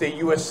like this to a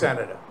U.S.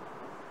 senator.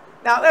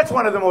 Now, that's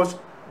one of the most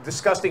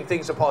disgusting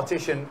things a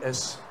politician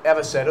has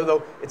ever said,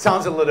 although it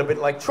sounds a little bit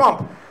like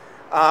Trump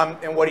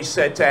and what he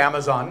said to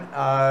Amazon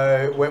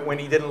when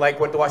he didn't like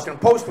what the Washington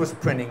Post was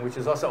printing, which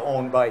is also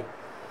owned by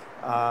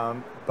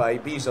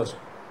Bezos.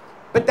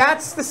 But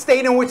that's the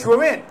state in which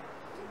we're in.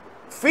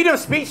 Freedom of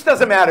speech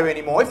doesn't matter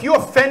anymore. If you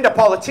offend a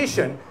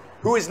politician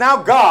who is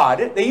now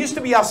God, they used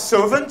to be our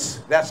servants.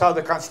 That's how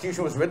the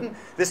Constitution was written.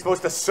 They're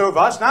supposed to serve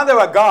us. Now they're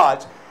our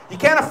gods. You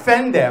can't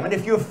offend them. And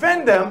if you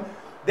offend them,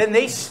 then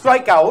they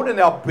strike out and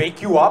they'll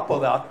break you up,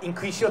 or they'll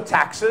increase your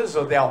taxes,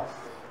 or they'll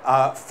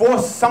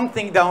force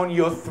something down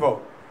your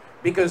throat,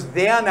 because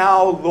they're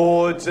now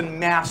lords and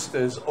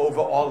masters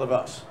over all of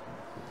us.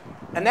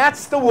 And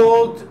that's the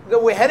world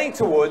that we're heading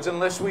towards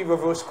unless we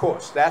reverse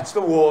course. That's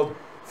the world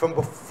from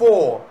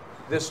before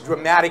this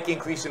dramatic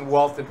increase in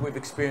wealth that we've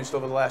experienced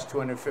over the last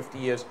 250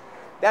 years.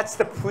 That's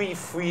the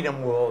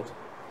pre-freedom world.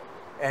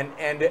 And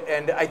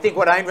I think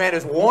what Ayn Rand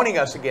is warning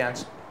us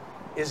against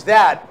is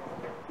that,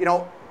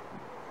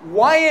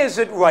 why is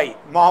it right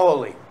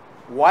morally?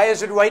 Why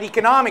is it right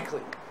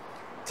economically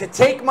to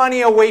take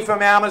money away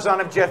from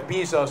Amazon of Jeff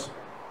Bezos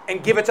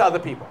and give it to other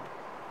people?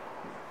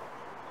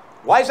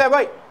 Why is that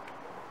right?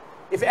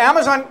 If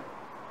Amazon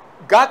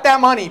got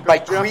that money by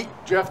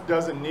Jeff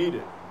doesn't need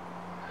it.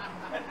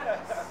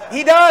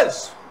 He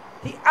does.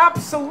 He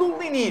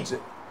absolutely needs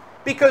it,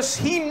 because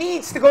he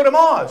needs to go to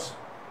Mars.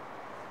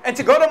 And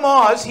to go to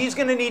Mars, he's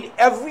going to need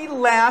every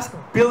last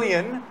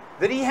billion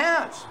that he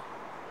has.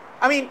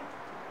 I mean,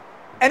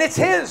 and it's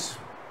his.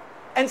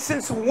 And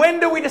since when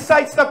do we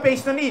decide stuff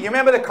based on need? You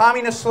remember the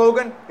communist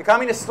slogan? The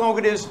communist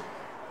slogan is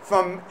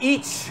from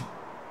each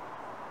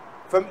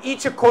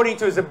according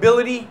to his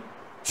ability,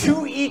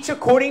 to each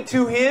according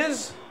to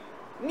his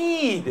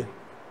need.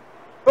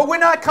 But we're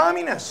not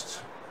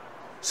communists.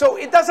 So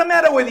it doesn't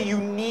matter whether you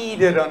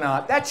need it or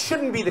not. That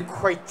shouldn't be the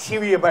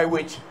criteria by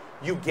which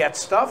you get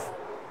stuff.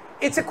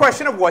 It's a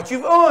question of what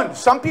you've earned.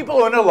 Some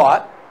people earn a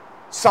lot.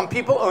 Some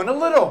people earn a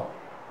little.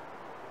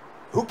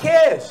 Who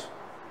cares?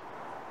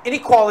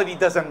 Inequality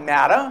doesn't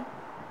matter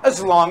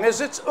as long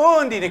as it's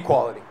earned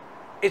inequality.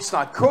 It's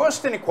not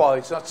cursed inequality.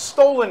 It's not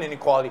stolen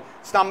inequality.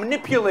 It's not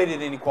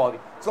manipulated inequality.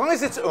 As long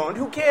as it's earned,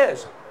 who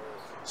cares?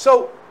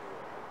 So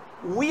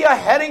we are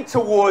heading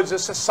towards a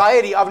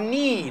society of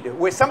need,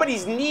 where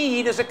somebody's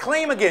need is a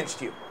claim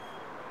against you.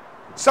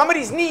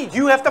 Somebody's need,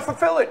 you have to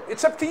fulfill it.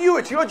 It's up to you.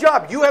 It's your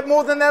job. You have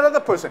more than that other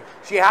person.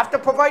 So you have to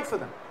provide for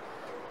them.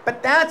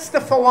 But that's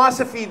the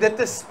philosophy that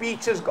this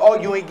speech is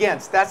arguing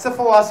against. That's the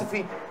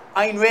philosophy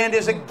Ayn Rand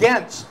is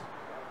against.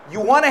 You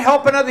want to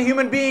help another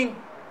human being?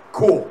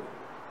 Cool.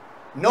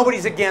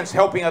 Nobody's against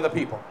helping other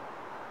people.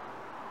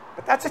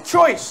 But that's a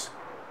choice.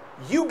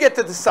 You get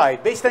to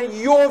decide based on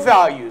your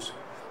values,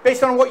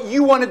 based on what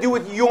you want to do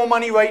with your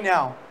money right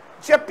now.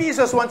 Jeff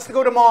Bezos wants to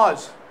go to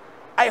Mars.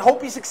 I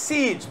hope he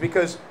succeeds,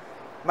 because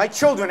my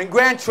children and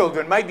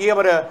grandchildren might be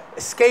able to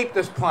escape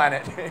this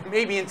planet,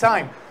 maybe in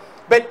time.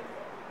 But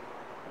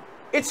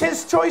it's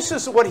his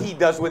choices what he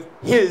does with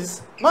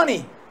his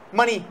money.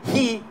 Money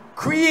he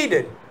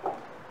created.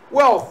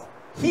 Wealth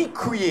he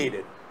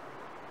created.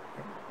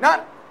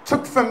 Not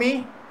took from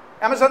me.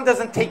 Amazon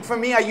doesn't take from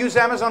me. I use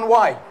Amazon.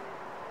 Why?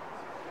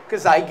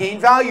 Because I gain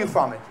value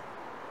from it.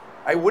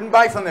 I wouldn't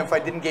buy from them if I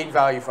didn't gain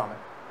value from it.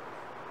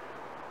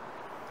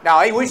 Now,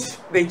 I wish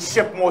they'd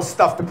ship more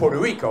stuff to Puerto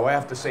Rico. I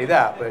have to say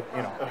that, but,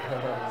 you know,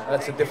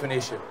 that's a different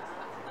issue.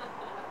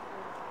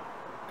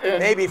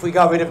 Maybe if we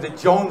got rid of the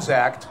Jones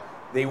Act,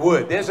 they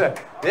would. There's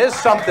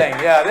something.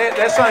 Yeah,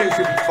 there's something we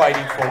should be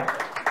fighting for.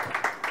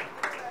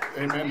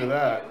 Amen to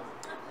that.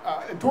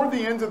 And toward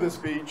the end of the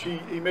speech,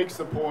 he makes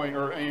the point,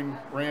 or Ayn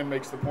Rand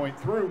makes the point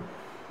through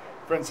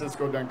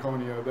Francisco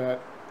d'Anconia, that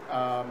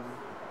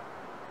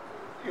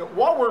you know,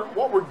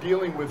 what we're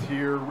dealing with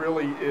here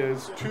really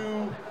is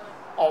two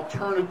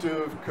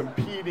alternative,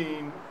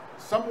 competing,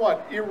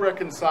 somewhat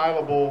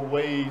irreconcilable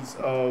ways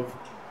of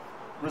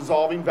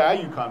resolving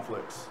value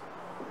conflicts.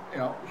 You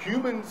know,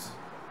 humans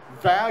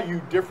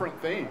value different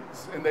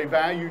things, and they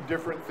value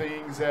different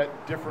things at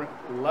different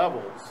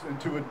levels and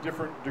to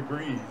different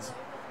degrees.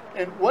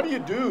 And what do you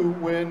do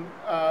when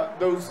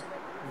those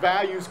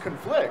values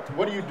conflict?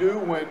 What do you do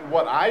when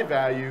what I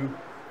value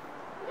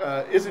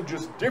isn't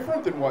just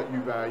different than what you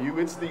value,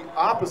 it's the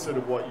opposite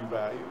of what you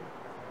value?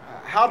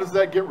 How does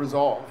that get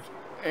resolved?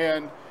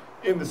 And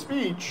in the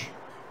speech,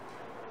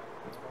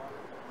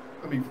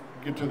 let me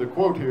get to the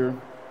quote here,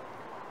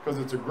 because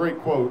it's a great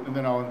quote, and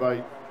then I'll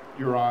invite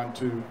Yaron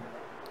to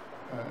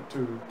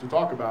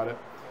talk about it.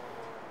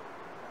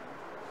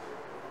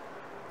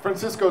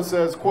 Francisco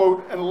says,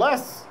 quote,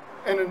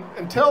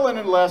 until and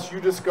unless you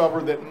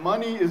discover that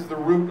money is the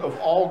root of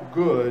all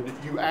good,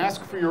 you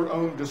ask for your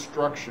own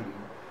destruction.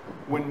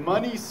 When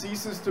money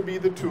ceases to be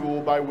the tool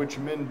by which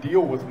men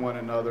deal with one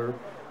another,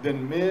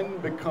 then men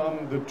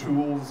become the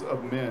tools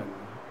of men.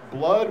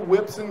 Blood,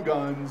 whips, and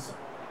guns,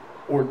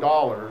 or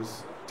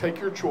dollars, take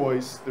your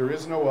choice, there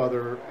is no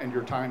other, and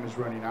your time is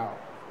running out.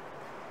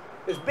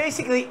 There's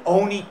basically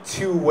only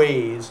two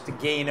ways to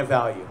gain a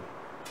value.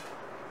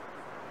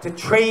 To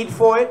trade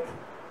for it,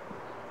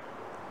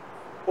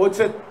 or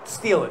to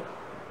steal it.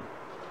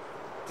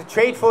 To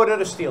trade for it or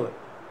to steal it.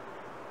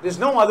 There's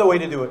no other way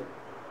to do it.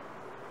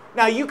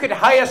 Now, you could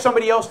hire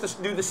somebody else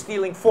to do the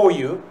stealing for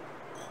you,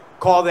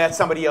 call that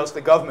somebody else the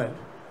government,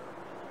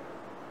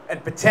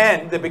 and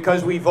pretend that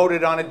because we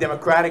voted on it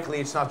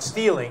democratically, it's not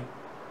stealing.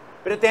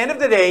 But at the end of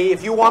the day,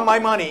 if you want my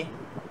money,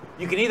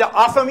 you can either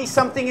offer me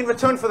something in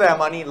return for that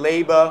money,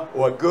 labor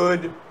or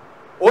good,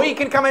 or you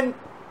can come and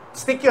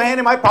stick your hand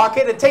in my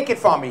pocket and take it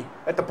from me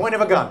at the point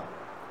of a gun.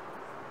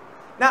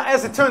 Now,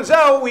 as it turns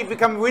out, we've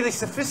become really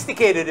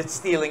sophisticated at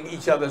stealing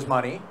each other's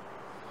money.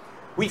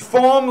 We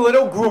form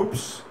little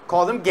groups,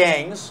 call them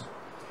gangs,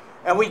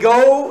 and we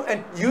go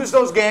and use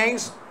those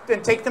gangs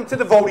and take them to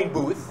the voting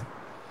booth,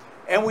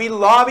 and we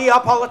lobby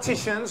our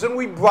politicians, and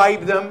we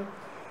bribe them,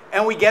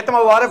 and we get them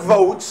a lot of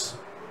votes,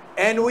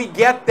 and we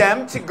get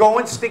them to go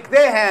and stick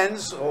their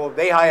hands, or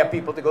they hire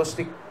people to go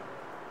stick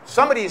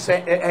somebody's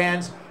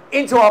hands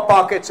into our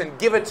pockets and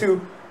give it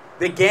to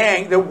the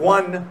gang that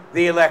won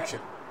the election.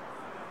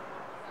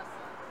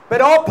 But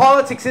all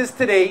politics is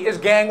today is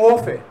gang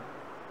warfare.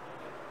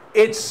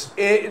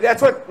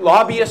 That's what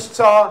lobbyists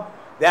are.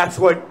 That's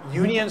what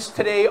unions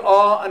today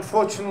are,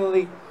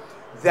 unfortunately.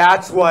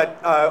 That's what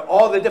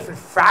all the different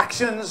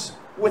factions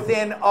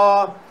within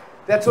are.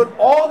 That's what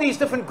all these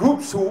different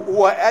groups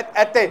who are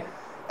at the,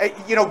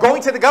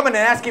 going to the government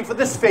and asking for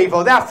this favor,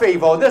 or that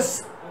favor, or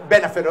this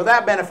benefit, or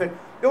that benefit.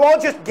 They're all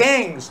just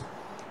gangs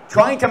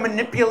trying to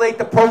manipulate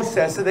the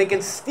process so they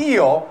can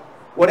steal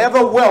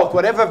whatever wealth,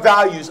 whatever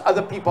values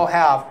other people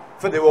have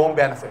for their own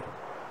benefit.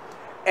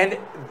 And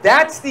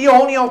that's the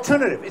only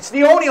alternative. It's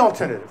the only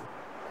alternative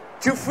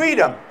to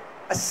freedom.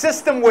 A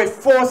system where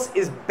force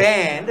is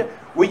banned,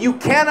 where you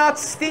cannot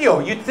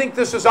steal. You'd think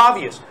this is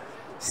obvious.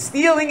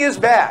 Stealing is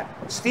bad.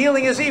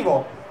 Stealing is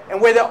evil.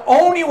 And where the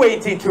only way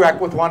to interact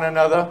with one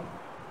another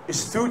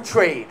is through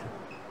trade.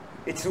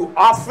 It's through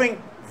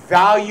offering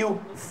value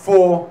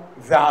for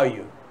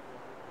value.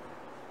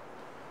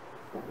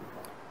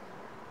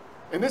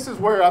 And this is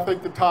where I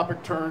think the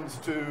topic turns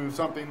to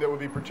something that would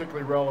be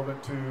particularly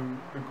relevant to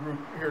the group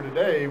here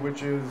today,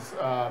 which is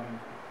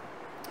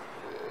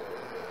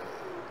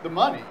the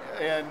money,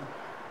 and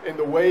in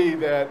the way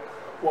that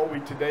what we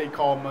today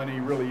call money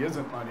really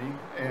isn't money,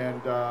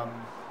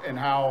 and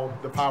how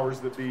the powers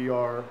that be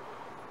are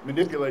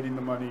manipulating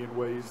the money in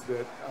ways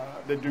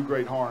that do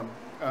great harm.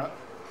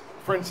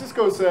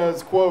 Francisco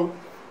says, quote,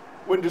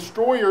 "When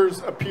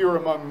destroyers appear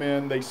among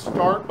men, they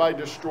start by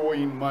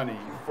destroying money.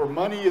 For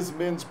money is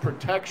men's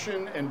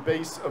protection and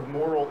base of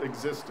moral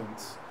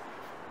existence.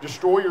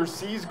 Destroyers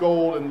seize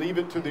gold and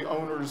leave to the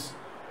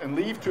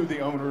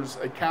owners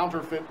a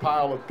counterfeit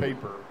pile of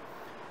paper.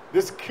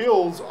 This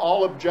kills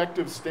all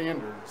objective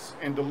standards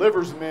and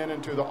delivers men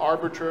into the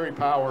arbitrary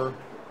power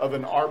of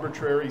an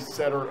arbitrary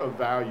setter of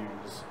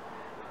values.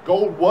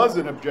 Gold was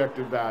an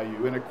objective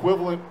value, an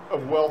equivalent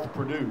of wealth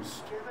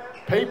produced.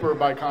 Paper,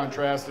 by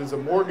contrast, is a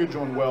mortgage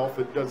on wealth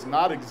that does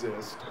not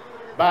exist,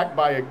 backed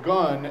by a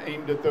gun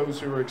aimed at those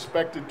who are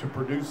expected to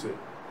produce it.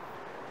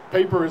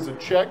 Paper is a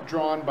check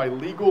drawn by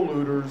legal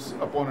looters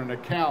upon an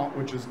account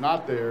which is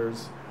not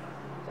theirs,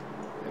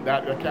 and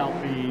that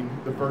account being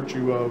the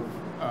virtue of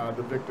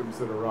the victims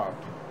that are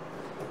robbed."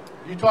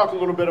 Can you talk a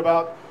little bit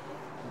about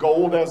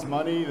gold as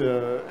money,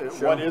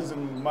 Sure. what is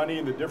in money,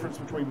 and the difference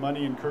between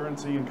money and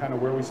currency, and kind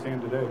of where we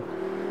stand today?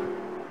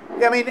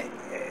 Yeah, I mean,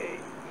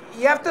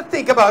 you have to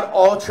think about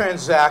all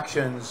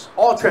transactions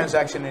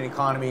in the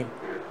economy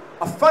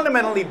are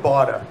fundamentally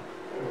barter.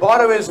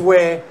 Barter is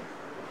where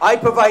I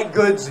provide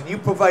goods and you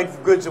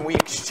provide goods and we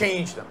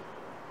exchange them.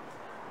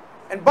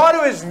 And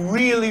barter is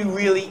really,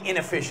 really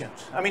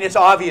inefficient. I mean, it's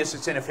obvious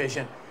it's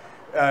inefficient,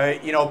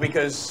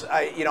 because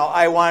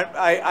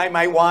I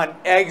might want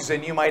eggs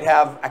and you might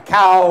have a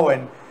cow,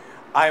 and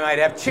I might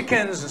have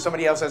chickens and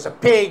somebody else has a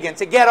pig, and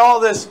to get all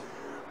this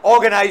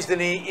organized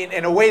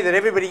in a way that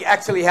everybody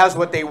actually has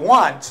what they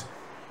want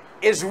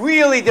is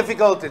really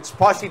difficult. It's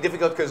partially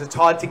difficult because it's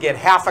hard to get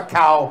half a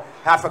cow.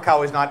 Half a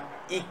cow is not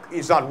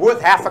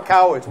worth half a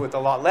cow. It's worth a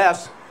lot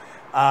less.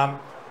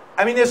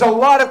 I mean, there's a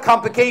lot of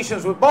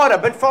complications with barter,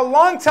 but for a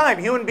long time,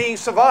 human beings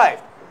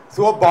survived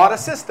through a barter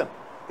system.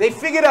 They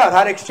figured out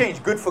how to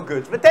exchange good for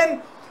goods. But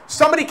then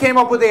somebody came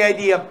up with the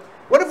idea,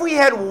 what if we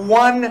had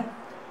one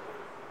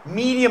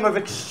medium of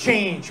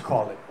exchange,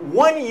 call it,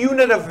 one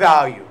unit of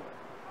value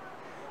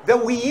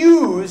that we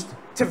used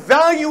to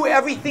value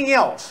everything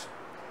else,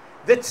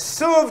 that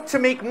served to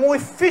make more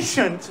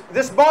efficient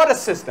this barter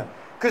system?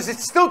 Because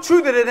it's still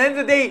true that at the end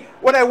of the day,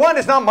 what I want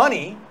is not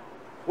money.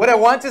 What I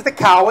want is the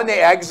cow and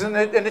the eggs and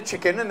the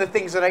chicken and the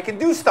things that I can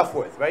do stuff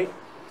with, right?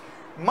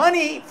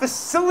 Money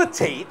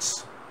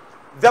facilitates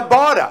the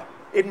barter.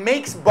 It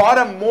makes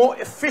barter more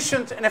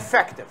efficient and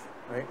effective,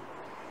 right?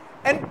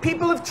 And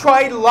people have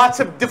tried lots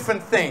of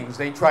different things.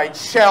 They tried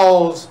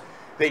shells,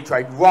 they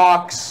tried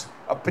rocks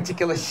of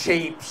particular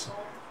shapes,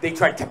 they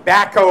tried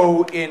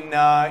tobacco in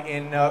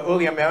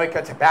early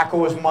America. Tobacco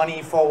was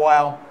money for a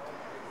while.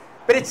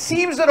 But it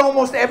seems that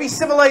almost every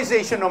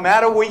civilization, no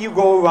matter where you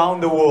go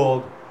around the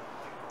world,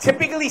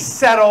 typically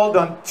settled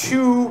on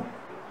two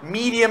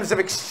mediums of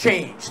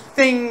exchange,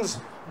 things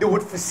that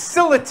would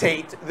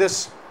facilitate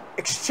this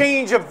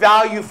exchange of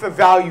value for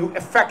value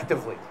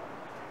effectively.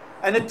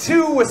 And the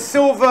two were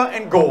silver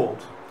and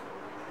gold.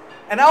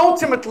 And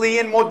ultimately,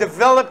 in more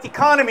developed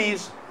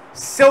economies,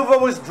 silver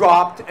was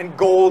dropped and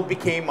gold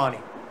became money.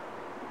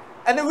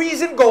 And the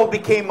reason gold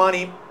became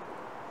money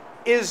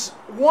is,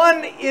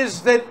 one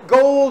is that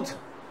gold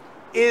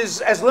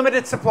has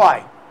limited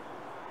supply.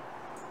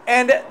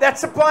 And that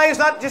supply is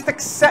not just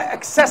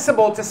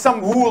accessible to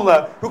some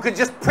ruler who can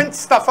just print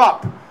stuff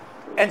up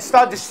and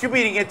start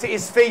distributing it to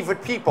his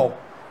favorite people,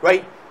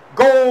 right?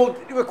 Gold,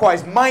 it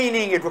requires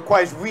mining, it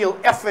requires real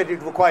effort,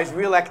 it requires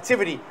real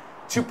activity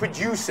to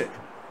produce it,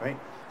 right?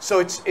 So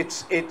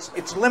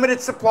it's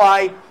limited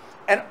supply,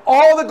 and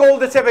all the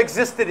gold that's ever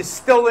existed is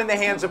still in the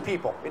hands of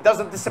people. It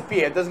doesn't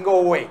disappear, it doesn't go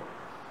away,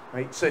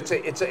 right? So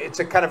it's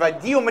a kind of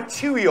ideal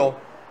material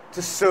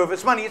to serve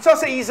as money. It's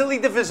also easily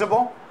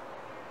divisible,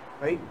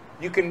 right?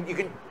 You can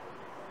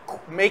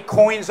make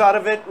coins out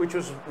of it, which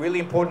was really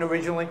important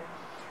originally,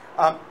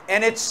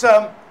 and it's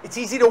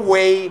easy to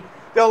weigh.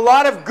 There are a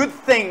lot of good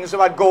things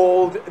about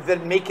gold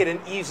that make it an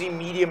easy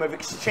medium of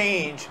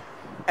exchange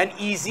and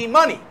easy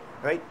money,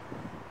 right?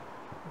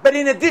 But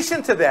in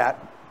addition to that,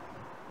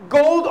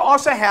 gold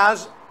also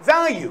has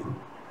value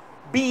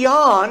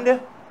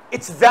beyond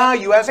its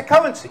value as a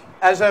currency,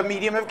 as a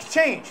medium of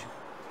exchange.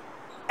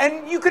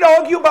 And you could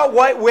argue about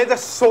where the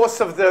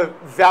source of the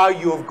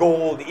value of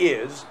gold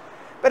is,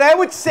 but I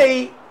would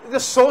say the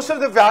source of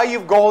the value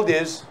of gold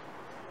is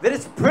that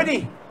it's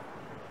pretty.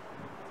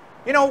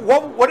 You know,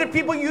 what did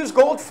people use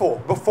gold for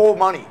before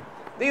money?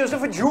 They used it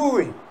for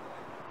jewelry.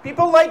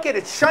 People like it,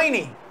 it's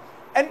shiny.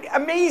 And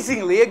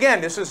amazingly,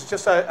 again, this is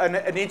just an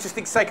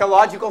interesting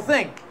psychological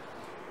thing.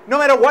 No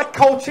matter what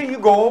culture you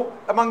go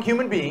among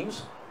human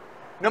beings,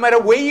 no matter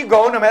where you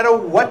go, no matter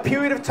what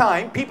period of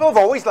time, people have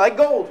always liked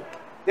gold.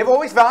 They've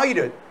always valued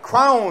it.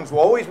 Crowns were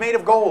always made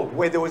of gold,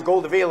 where there was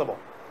gold available.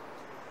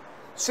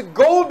 So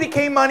gold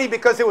became money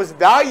because it was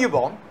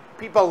valuable.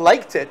 People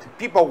liked it.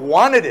 People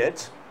wanted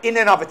it in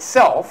and of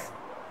itself.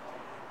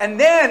 And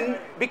then,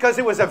 because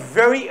it was a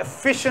very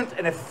efficient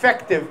and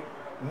effective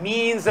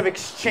means of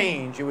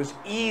exchange, it was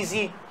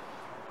easy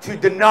to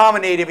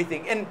denominate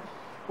everything. And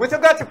with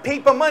regard to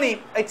paper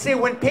money, I'd say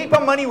when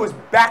paper money was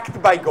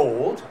backed by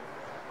gold,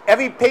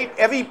 every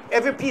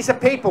piece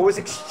of paper was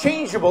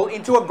exchangeable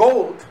into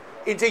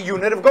a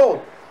unit of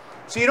gold.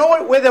 So you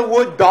know where the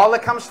word dollar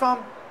comes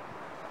from?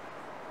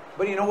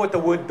 But you know what the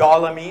word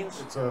dollar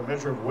means? It's a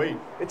measure of weight.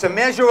 It's a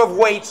measure of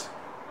weight.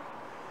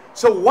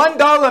 So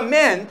 $1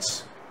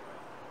 meant,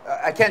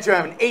 I can't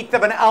remember, 1/8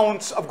 of an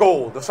ounce of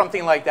gold or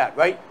something like that,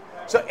 right?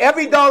 So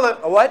every dollar,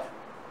 what?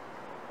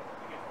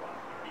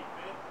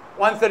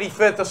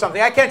 1/35 or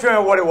something. I can't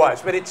remember what it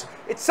was, but it's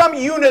some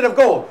unit of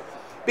gold.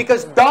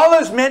 Because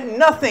dollars meant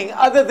nothing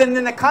other than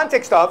in the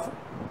context of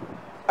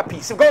a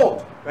piece of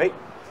gold, right?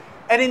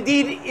 And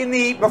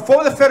indeed,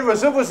 before the Federal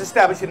Reserve was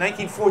established in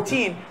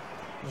 1914,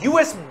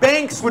 U.S.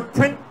 banks would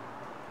print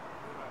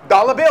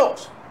dollar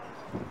bills.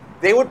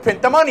 They would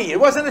print the money. It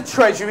wasn't a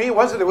treasury.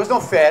 There was no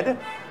Fed.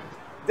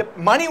 The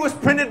money was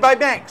printed by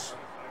banks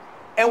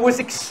and was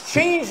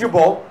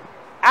exchangeable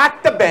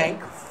at the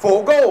bank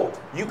for gold.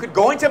 You could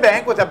go into a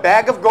bank with a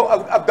bag of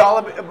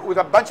with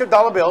a bunch of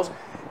dollar bills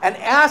and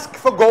ask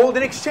for gold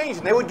in exchange,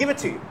 and they would give it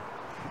to you.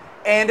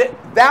 And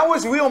that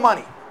was real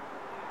money.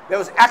 That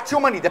was actual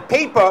money. The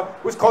paper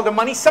was called a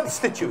money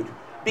substitute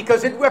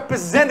because it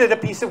represented a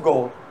piece of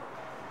gold.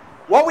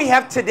 What we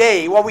have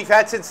today, what we've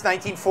had since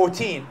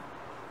 1914,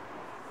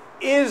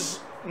 is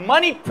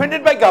money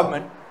printed by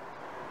government,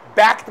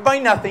 backed by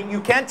nothing.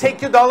 You can't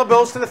take your dollar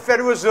bills to the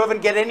Federal Reserve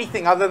and get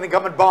anything other than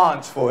government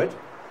bonds for it.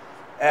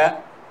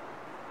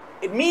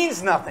 It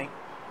means nothing,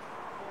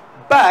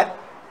 but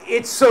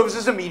it serves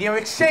as a medium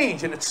of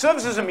exchange. And it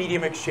serves as a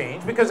medium of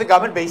exchange because the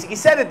government basically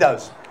said it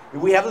does.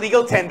 We have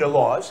legal tender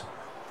laws.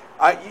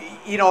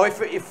 You know,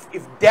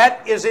 if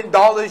debt is in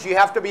dollars, you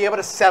have to be able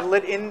to settle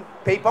it in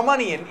paper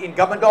money, in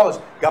government dollars.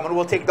 Government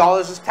will take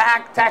dollars as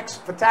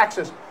for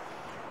taxes.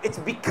 It's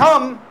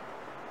become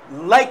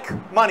like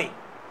money.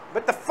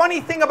 But the funny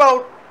thing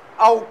about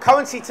our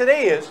currency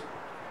today is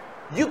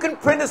you can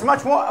print as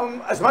much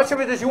of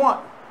it as you want.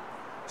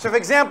 So, for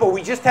example,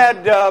 we just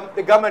had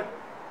the government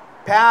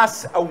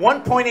pass a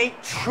 $1.8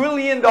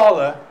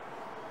 trillion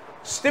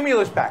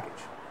stimulus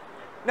package.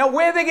 Now,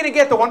 where are they going to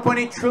get the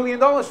 $1.8 trillion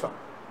from?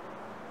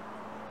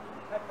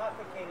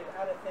 Hypothecated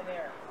out of thin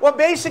air. Well,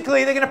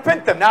 basically, they're going to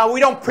print them. Now, we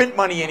don't print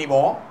money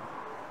anymore.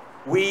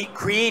 We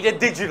create it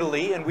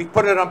digitally, and we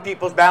put it on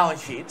people's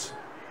balance sheets.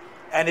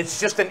 And it's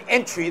just an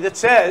entry that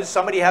says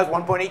somebody has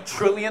 $1.8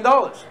 trillion.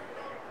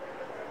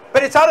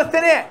 But it's out of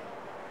thin air.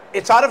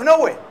 It's out of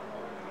nowhere.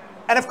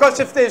 And of course,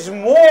 if there's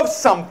more of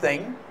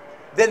something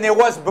than there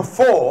was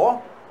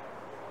before,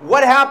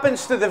 what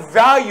happens to the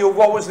value of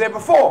what was there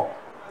before?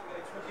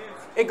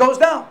 It goes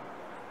down.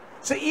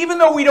 So even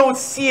though we don't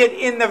see it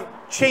in the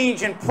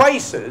change in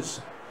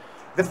prices,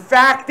 the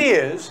fact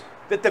is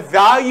that the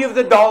value of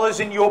the dollars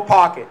in your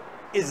pocket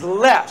is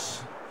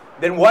less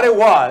than what it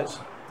was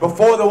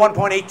before the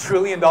 $1.8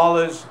 trillion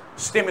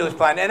stimulus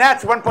plan. And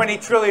that's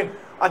 $1.8 trillion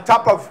on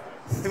top of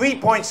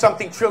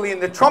 3-point-something trillion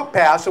that Trump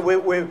passed. So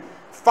we're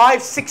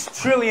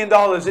 $5-6 trillion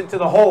into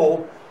the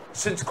hole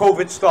since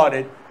COVID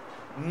started.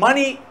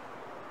 Money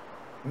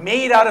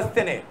made out of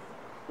thin air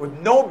with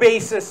no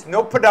basis,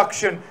 no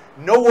production,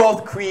 no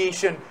wealth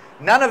creation.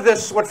 None of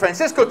this, what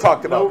Francisco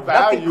talked about. No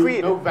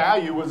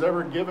value was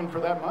ever given for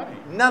that money.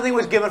 Nothing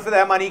was given for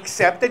that money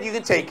except that you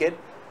can take it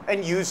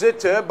and use it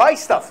to buy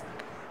stuff.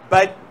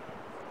 But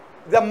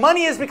the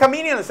money has become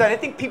meaningless. And I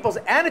think people's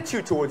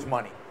attitude towards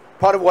money,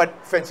 part of what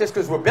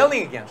Francisco's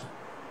rebelling against,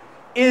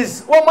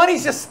 is, well,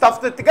 money's just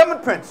stuff that the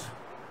government prints.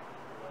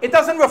 It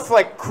doesn't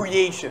reflect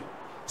creation.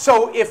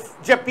 So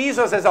if Jeff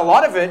Bezos has a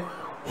lot of it,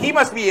 he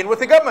must be in with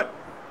the government.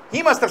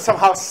 He must have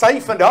somehow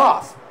siphoned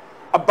off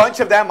a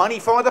bunch of that money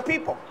from other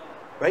people,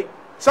 right?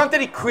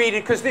 Something he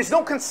created, because there's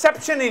no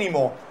conception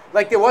anymore,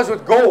 like there was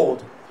with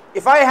gold.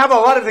 If I have a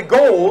lot of the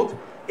gold,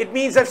 it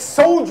means I've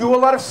sold you a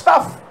lot of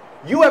stuff.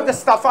 You have the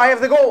stuff, I have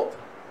the gold.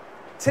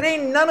 Today,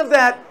 none of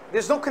that,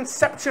 there's no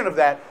conception of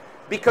that,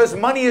 because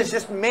money is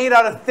just made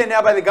out of thin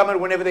air by the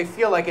government whenever they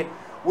feel like it.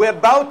 We're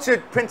about to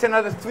print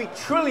another $3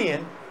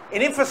 trillion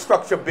in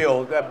infrastructure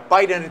bill that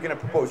Biden is going to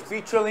propose.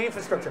 $3 trillion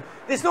infrastructure.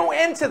 There's no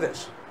end to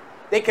this.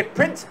 They could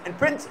print and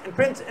print and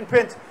print and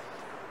print.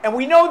 And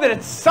we know that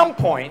at some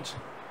point,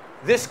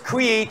 this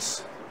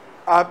creates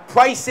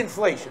price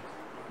inflation,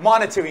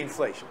 monetary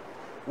inflation,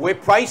 where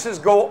prices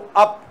go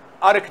up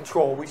out of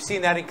control. We've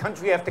seen that in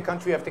country after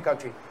country after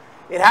country.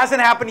 It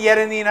hasn't happened yet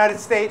in the United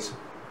States.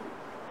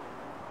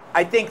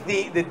 I think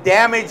the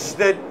damage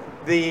that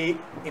the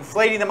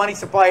inflating the money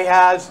supply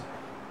has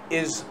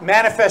is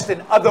manifest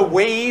in other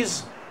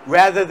ways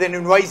rather than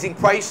in rising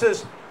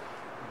prices.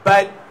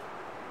 But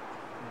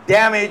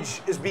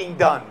damage is being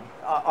done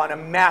on a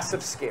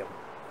massive scale.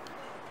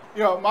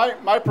 You know,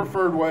 my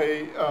preferred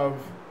way of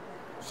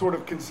sort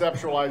of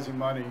conceptualizing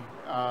money,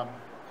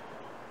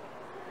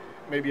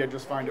 maybe I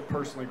just find it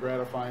personally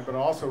gratifying, but I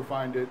also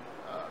find it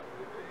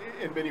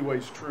in many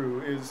ways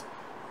true, is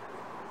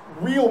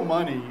real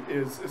money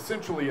is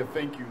essentially a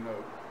thank you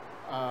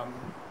note.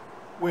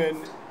 When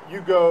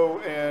you go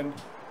and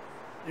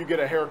you get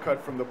a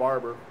haircut from the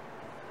barber,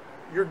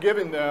 you're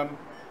giving them,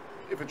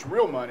 if it's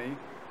real money,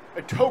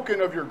 a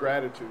token of your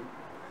gratitude.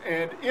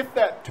 And if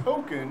that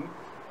token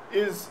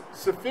is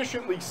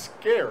sufficiently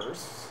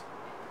scarce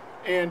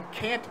and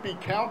can't be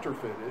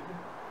counterfeited,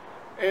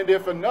 and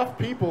if enough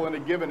people in a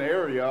given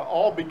area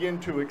all begin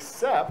to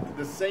accept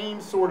the same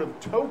sort of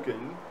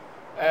token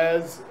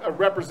as a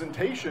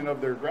representation of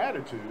their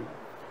gratitude,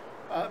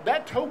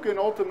 that token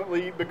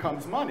ultimately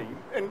becomes money.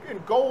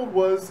 And gold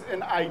was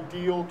an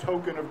ideal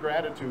token of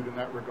gratitude in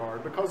that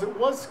regard because it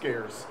was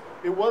scarce,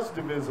 it was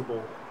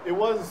divisible, it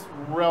was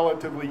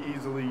relatively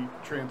easily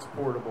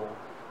transportable.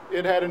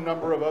 It had a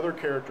number of other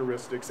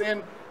characteristics,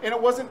 and it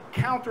wasn't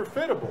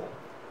counterfeitable.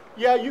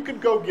 Yeah, you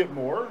could go get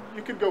more,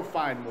 you could go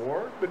find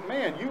more, but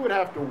man, you would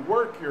have to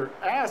work your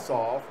ass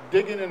off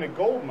digging in a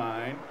gold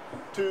mine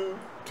to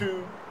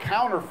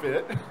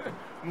counterfeit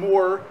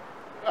more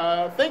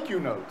thank you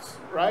notes,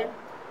 right?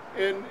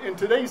 In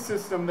today's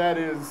system, that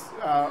is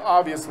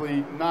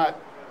obviously not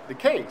the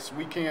case.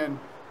 We can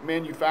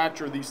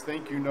manufacture these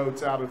thank you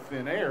notes out of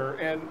thin air,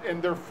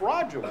 and they're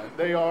fraudulent.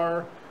 They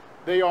are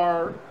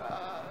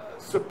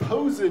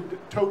supposed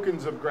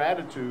tokens of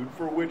gratitude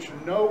for which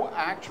no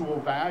actual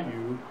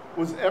value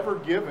was ever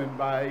given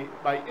by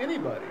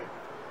anybody.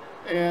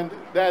 And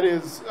that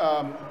is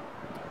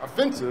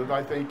offensive,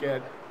 I think,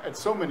 at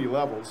so many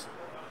levels.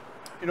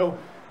 You know,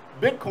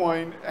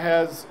 Bitcoin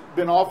has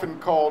been often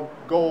called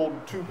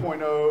gold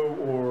 2.0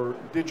 or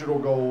digital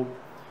gold.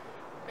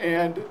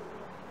 And,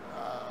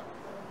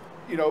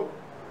 you know,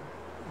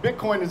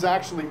 Bitcoin is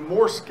actually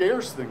more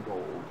scarce than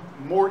gold,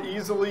 more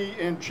easily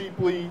and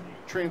cheaply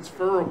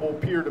transferable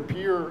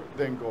peer-to-peer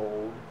than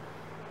gold,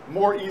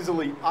 more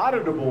easily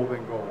auditable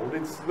than gold.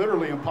 It's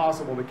literally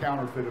impossible to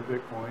counterfeit a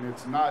Bitcoin.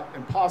 It's not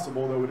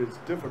impossible, though it is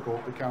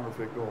difficult to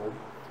counterfeit gold.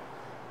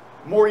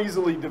 More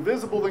easily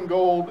divisible than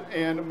gold,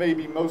 and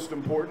maybe most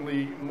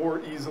importantly,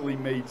 more easily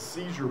made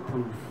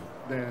seizure-proof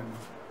than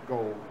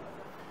gold.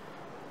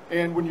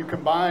 And when you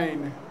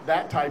combine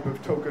that type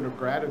of token of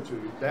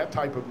gratitude, that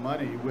type of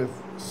money, with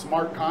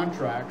smart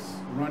contracts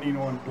running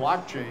on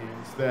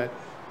blockchains that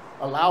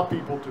allow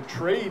people to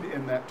trade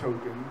in that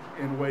token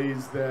in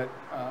ways that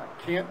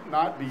can't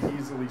not be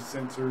easily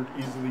censored,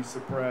 easily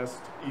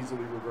suppressed,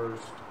 easily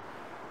reversed,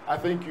 I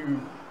think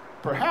you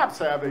perhaps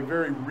have a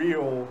very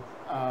real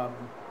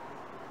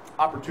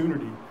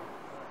opportunity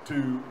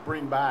to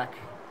bring back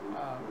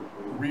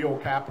real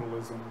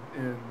capitalism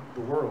in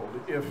the world,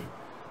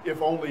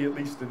 if only at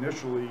least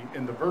initially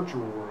in the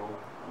virtual world,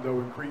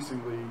 though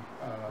increasingly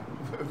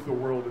the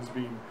world is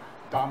being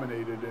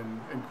dominated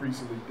and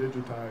increasingly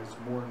digitized.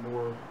 More and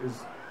more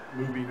is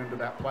moving into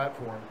that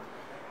platform.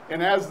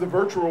 And as the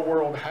virtual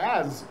world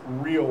has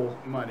real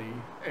money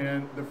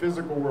and the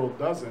physical world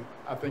doesn't,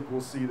 I think we'll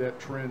see that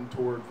trend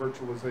toward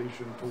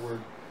virtualization,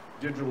 toward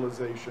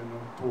digitalization,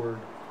 toward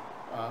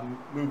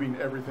moving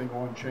everything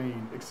on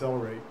chain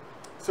accelerate.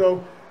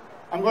 So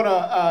I'm going to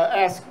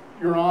ask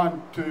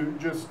Yaron to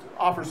just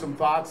offer some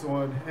thoughts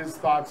on his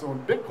thoughts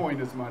on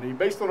Bitcoin as money.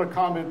 Based on a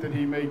comment that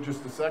he made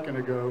just a second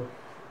ago,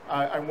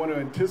 I want to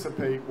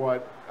anticipate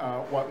what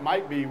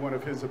might be one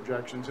of his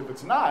objections. If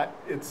it's not,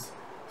 it's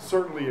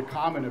certainly a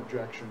common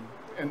objection.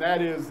 And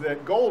that is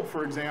that gold,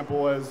 for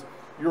example, as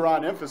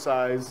Yaron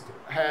emphasized,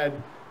 had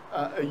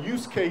a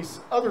use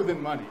case other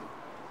than money.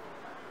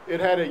 It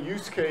had a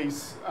use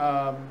case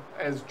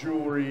as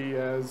jewelry,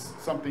 as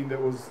something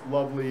that was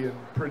lovely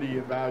and pretty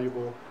and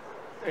valuable.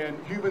 And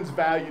humans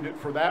valued it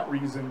for that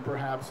reason,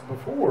 perhaps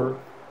before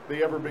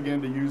they ever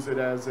began to use it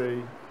as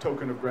a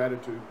token of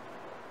gratitude.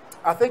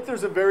 I think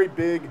there's a very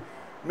big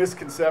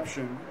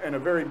misconception and a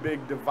very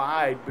big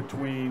divide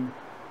between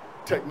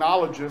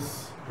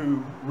technologists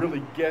who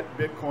really get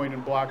Bitcoin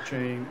and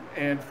blockchain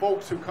and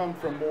folks who come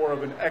from more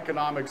of an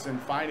economics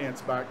and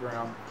finance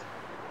background.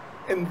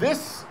 And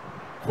this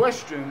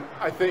question,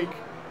 I think,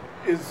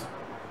 is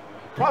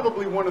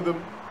probably one of the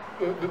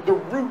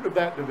root of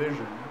that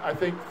division. I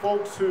think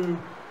folks who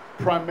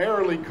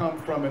primarily come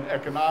from an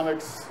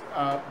economics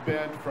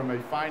bent, from a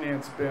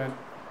finance bent,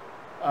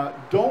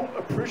 don't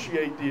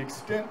appreciate the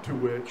extent to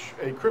which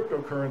a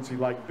cryptocurrency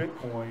like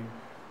Bitcoin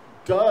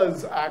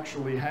does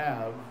actually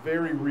have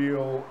very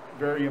real,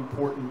 very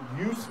important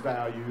use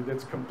value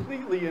that's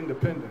completely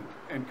independent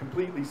and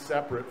completely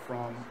separate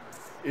from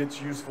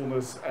its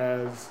usefulness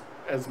as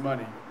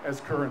money,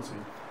 as currency.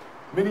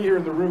 Many here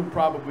in the room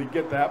probably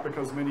get that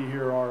because many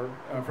here are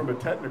from a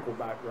technical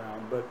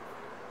background, but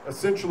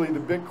essentially the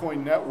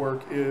Bitcoin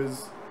network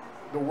is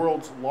the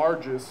world's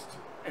largest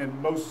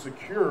and most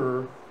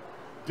secure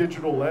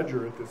digital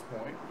ledger at this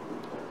point.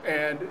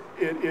 And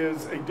it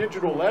is a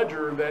digital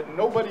ledger that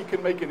nobody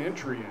can make an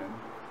entry in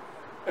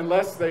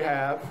unless they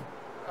have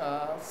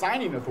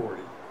signing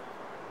authority.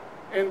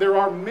 And there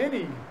are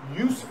many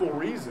useful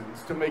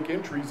reasons to make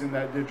entries in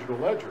that digital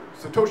ledger.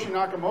 Satoshi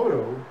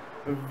Nakamoto,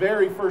 the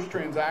very first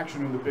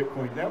transaction in the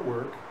Bitcoin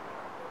network,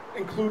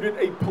 included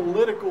a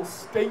political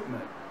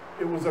statement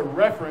It was a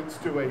reference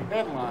to a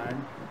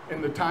headline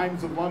in the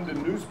Times of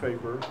London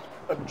newspaper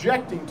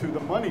objecting to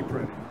the money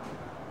printing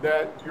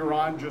that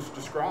Yaron just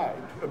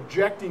described,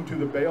 objecting to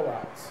the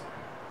bailouts.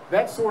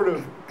 That sort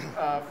of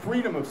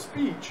freedom of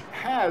speech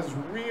has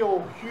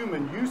real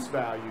human use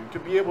value to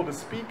be able to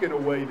speak in a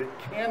way that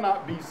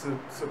cannot be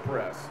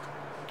suppressed,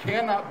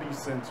 cannot be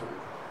censored,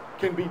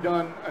 can be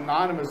done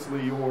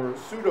anonymously or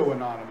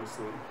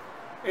pseudo-anonymously.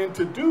 And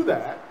to do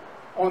that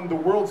on the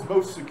world's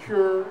most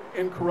secure,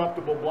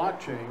 incorruptible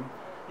blockchain,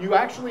 you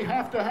actually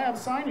have to have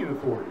signing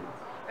authority.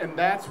 And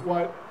that's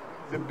what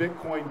the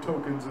Bitcoin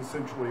tokens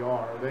essentially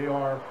are. They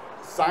are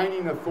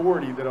signing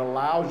authority that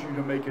allows you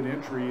to make an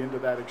entry into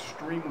that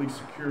extremely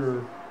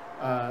secure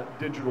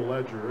digital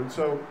ledger. And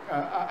so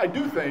I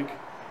do think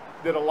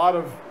that a lot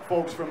of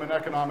folks from an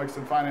economics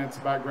and finance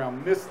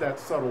background miss that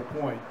subtle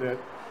point that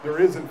there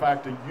is in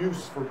fact a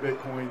use for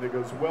Bitcoin that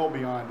goes well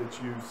beyond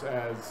its use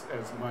as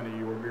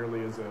money or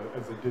merely as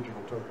a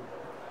digital token.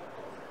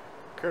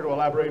 Care to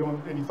elaborate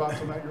on any thoughts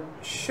on that, Yaron?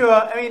 Sure.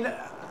 I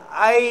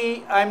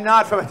mean, I'm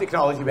not from a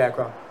technology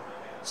background.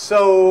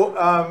 So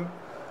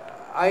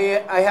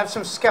I have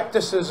some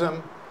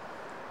skepticism,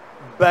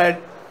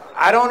 but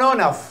I don't know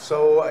enough.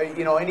 So,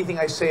 you know, anything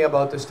I say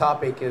about this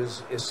topic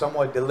is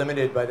somewhat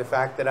delimited by the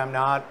fact that I'm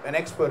not an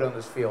expert on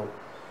this field.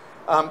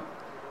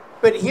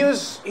 But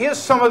here's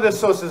some of the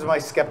sources of my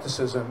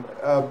skepticism.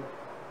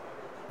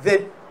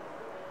 That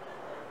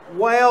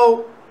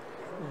while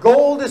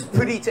gold is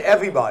pretty to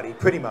everybody,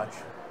 pretty much,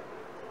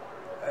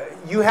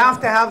 you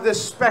have to have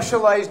this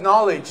specialized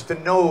knowledge to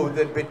know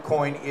that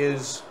Bitcoin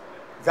is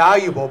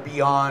valuable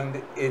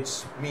beyond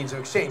its means of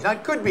exchange. Now,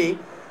 it could be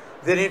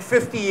that in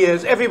 50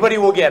 years, everybody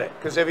will get it,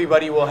 because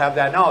everybody will have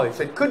that knowledge.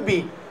 It could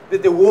be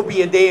that there will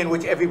be a day in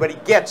which everybody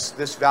gets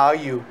this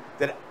value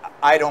that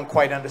I don't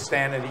quite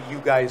understand and that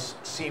you guys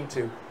seem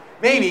to.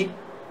 Maybe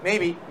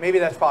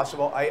that's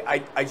possible.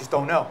 I just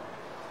don't know.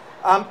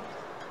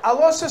 I'll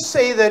also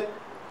say that,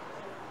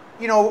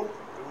 you know,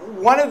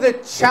 one of the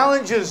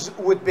challenges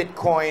with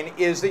Bitcoin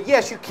is that,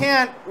 yes, you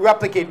can't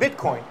replicate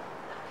Bitcoin,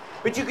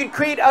 but you can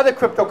create other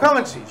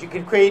cryptocurrencies. You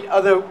can create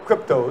other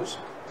cryptos,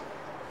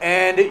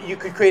 and you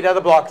could create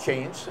other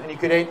blockchains, and you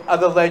could create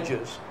other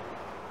ledgers.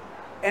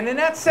 And in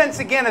that sense,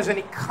 again, as an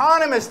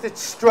economist, it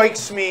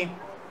strikes me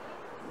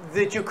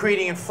that you're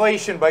creating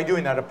inflation by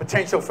doing that, a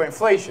potential for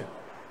inflation,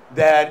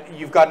 that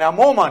you've got now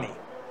more money,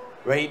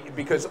 right?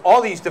 Because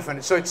all these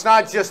different, so it's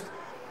not just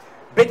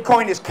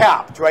Bitcoin is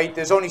capped, right?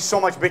 There's only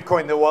so much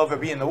Bitcoin there will ever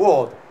be in the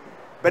world.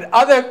 But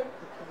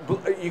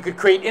you could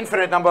create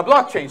infinite number of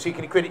blockchains, so you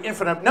can create an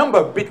infinite number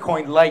of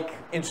Bitcoin-like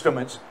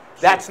instruments.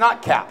 That's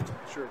not capped.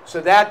 Sure.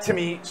 So that, to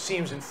me,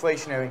 seems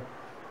inflationary.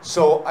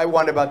 So I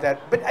wonder about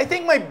that. But I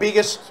think my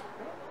biggest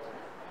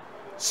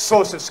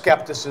source of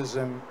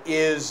skepticism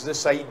is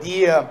this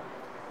idea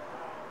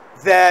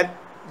that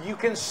you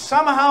can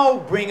somehow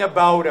bring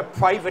about a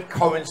private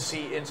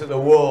currency into the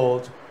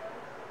world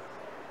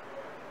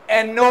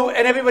and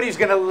everybody's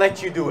going to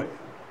let you do it.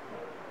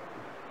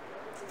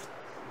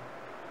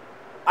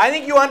 I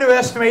think you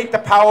underestimate the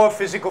power of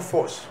physical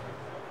force,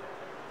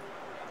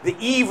 the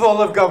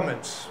evil of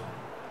governments,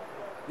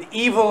 the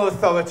evil of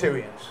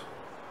authoritarians.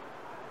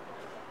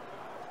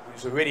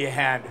 There's already a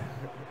hand.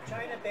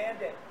 China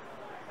banned it.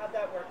 How'd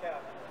that work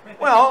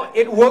out? Well,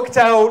 it worked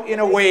out in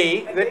a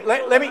way that,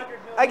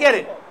 I get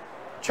it.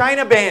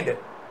 China banned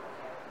it.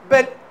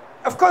 But,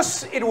 of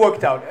course, it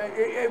worked out.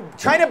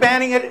 China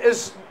banning it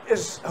is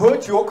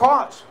hurt your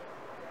cause.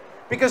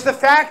 Because the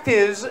fact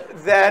is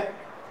that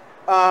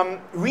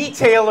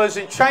retailers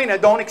in China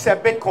don't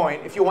accept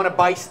Bitcoin if you want to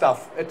buy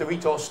stuff at the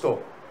retail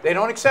store. They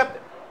don't accept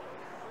it.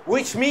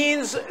 Which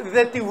means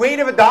that the rate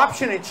of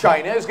adoption in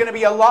China is going to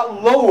be a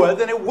lot lower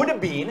than it would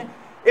have been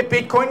if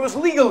Bitcoin was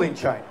legal in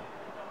China.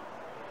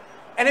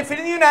 And if in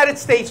the United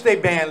States they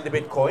banned the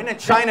Bitcoin, and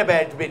China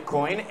banned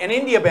Bitcoin, and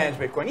India bans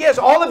Bitcoin, yes,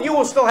 all of you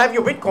will still have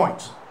your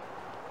Bitcoins.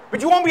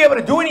 But you won't be able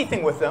to do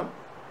anything with them,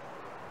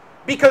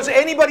 because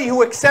anybody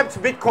who accepts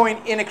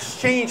Bitcoin in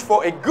exchange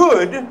for a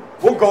good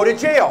will go to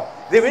jail.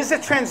 There is a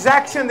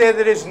transaction there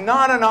that is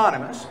not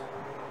anonymous.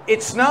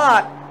 It's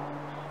not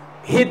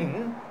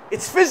hidden.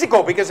 It's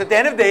physical, because at the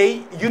end of the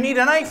day, you need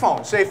an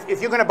iPhone. So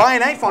if you're going to buy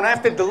an iPhone, I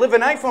have to deliver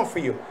an iPhone for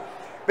you.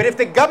 But if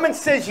the government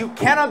says you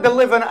cannot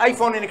deliver an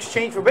iPhone in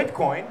exchange for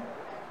Bitcoin,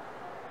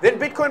 then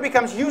Bitcoin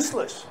becomes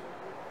useless.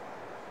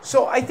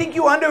 So I think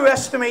you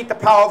underestimate the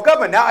power of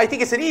government. Now, I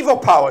think it's an evil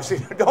power, so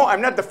I'm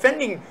not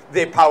defending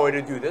their power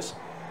to do this.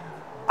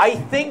 I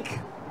think,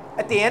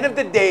 at the end of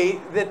the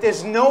day, that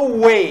there's no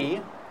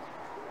way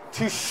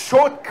to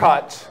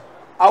shortcut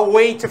our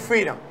way to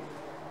freedom.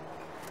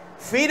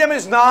 Freedom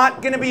is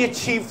not going to be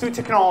achieved through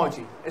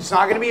technology. It's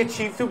not going to be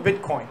achieved through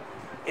Bitcoin.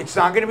 It's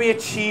not going to be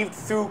achieved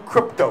through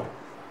crypto.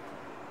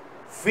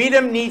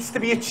 Freedom needs to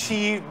be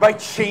achieved by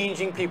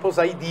changing people's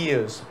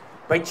ideas,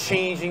 by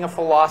changing a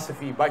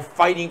philosophy, by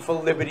fighting for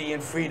liberty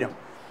and freedom.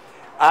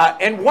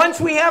 And once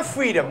we have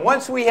freedom,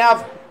 once we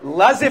have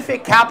laissez-faire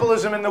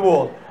capitalism in the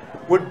world,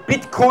 would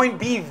Bitcoin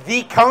be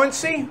the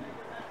currency?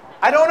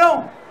 I don't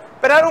know,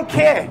 but I don't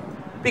care.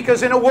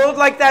 Because in a world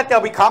like that,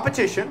 there'll be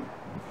competition.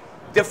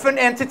 Different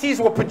entities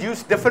will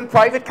produce different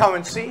private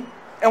currency,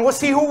 and we'll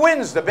see who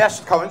wins. The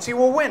best currency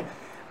will win.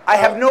 I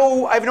have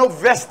no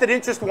vested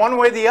interest one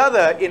way or the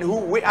other in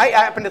who I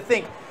happen to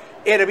think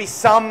it'll be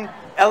some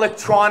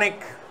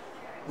electronic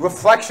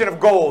reflection of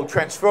gold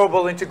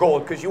transferable into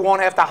gold, because you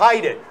won't have to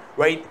hide it,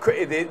 right?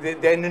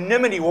 The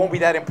anonymity won't be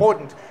that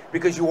important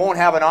because you won't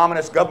have an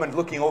ominous government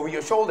looking over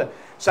your shoulder.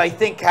 So I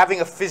think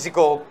having a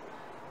physical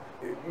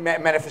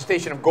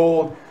manifestation of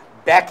gold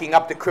backing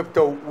up the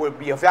crypto would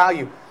be of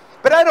value.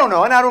 But I don't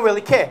know, and I don't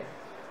really care.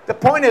 The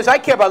point is, I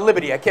care about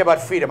liberty. I care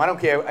about freedom. I don't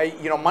care.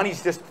 You know,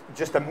 money's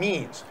just a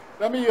means.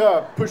 Let me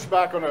push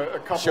back on a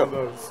couple of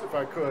those, if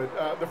I could.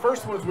 The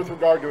first one is with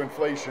regard to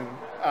inflation.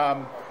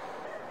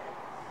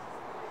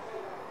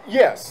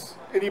 Yes,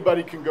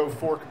 anybody can go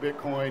fork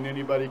Bitcoin.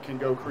 Anybody can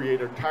go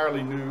create an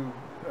entirely new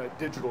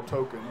digital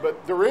token.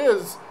 But there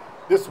is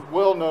this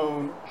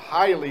well-known,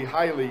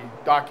 highly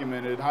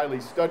documented, highly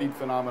studied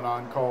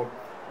phenomenon called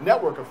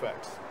network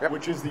effects,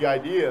 which is the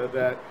idea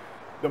that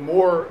the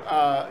more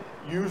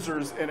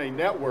users in a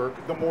network,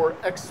 the more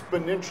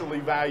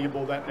exponentially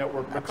valuable that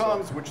network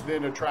becomes, which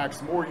then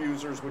attracts more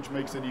users, which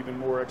makes it even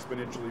more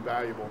exponentially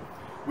valuable.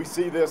 We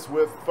see this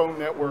with phone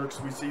networks.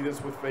 We see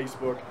this with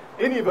Facebook.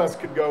 Any of us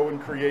could go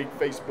and create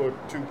Facebook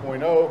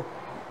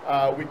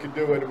 2.0. We could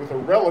do it with a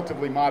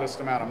relatively modest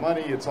amount of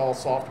money. It's all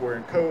software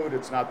and code.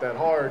 It's not that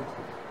hard.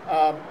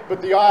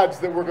 But the odds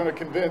that we're going to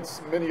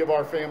convince many of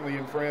our family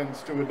and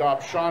friends to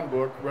adopt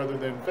Seanbook rather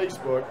than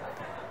Facebook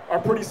are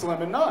pretty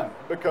slim and none,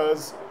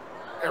 because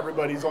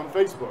everybody's on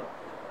Facebook.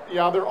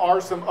 Yeah, there are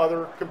some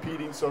other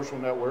competing social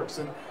networks,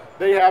 and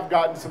they have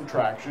gotten some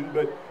traction,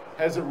 but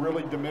has it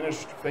really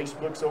diminished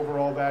Facebook's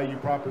overall value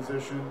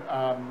proposition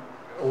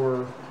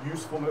or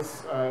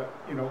usefulness?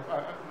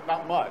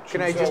 Not much.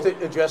 Can I just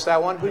address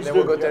that one? Please then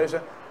do, we'll go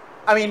to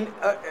I mean,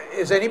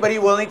 is anybody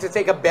willing to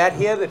take a bet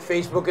here that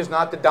Facebook is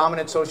not the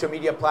dominant social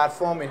media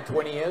platform in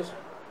 20 years?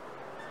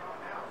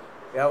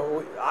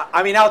 Yeah,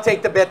 I mean, I'll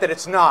take the bet that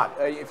it's not.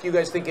 If you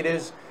guys think it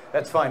is,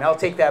 that's fine. I'll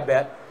take that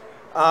bet.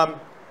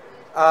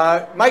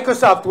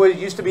 Microsoft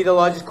used to be the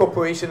largest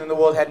corporation in the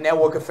world, had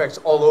network effects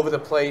all over the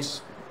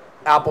place.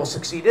 Apple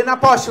succeeded, not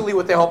partially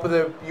with the help of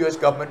the U.S.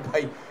 government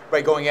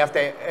by going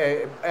after.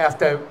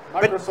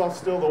 Microsoft's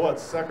still the what,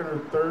 second or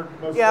third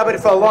most? Yeah, but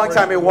for a long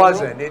time it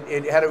wasn't.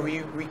 It had to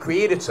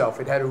recreate itself.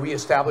 It had to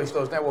reestablish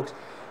those networks.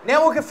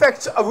 Network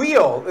effects are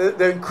real.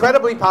 They're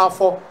incredibly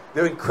powerful.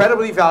 They're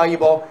incredibly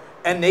valuable,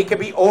 and they can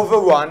be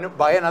overrun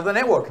by another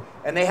network,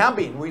 and they have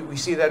been. We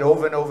see that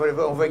over and over and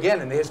over again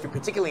in the history,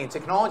 particularly in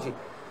technology.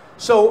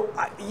 So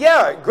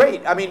yeah,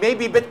 great. I mean,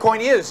 maybe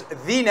Bitcoin is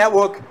the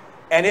network,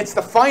 and it's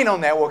the final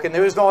network, and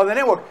there is no other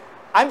network.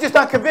 I'm just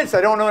not convinced. I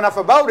don't know enough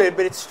about it,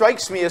 but it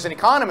strikes me as an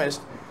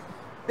economist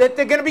that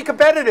they're going to be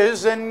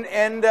competitors,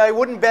 and I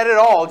wouldn't bet at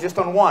all just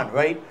on one,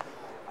 right?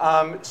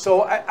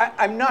 So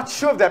I'm not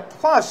sure of that.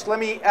 Plus, let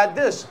me add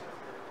this.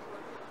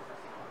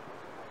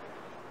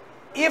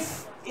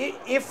 If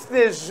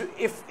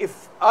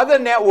other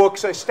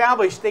networks are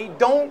established,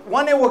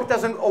 one network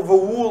doesn't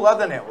overrule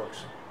other networks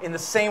in the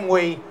same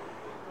way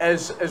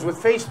as with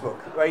Facebook,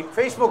 right?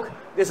 Facebook,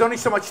 there's only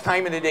so much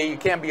time in the day. You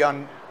can't be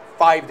on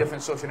 5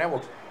 different social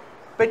networks.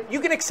 But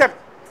you can accept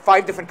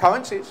 5 different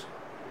currencies.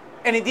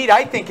 And indeed,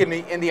 I think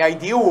in the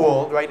ideal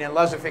world, right, in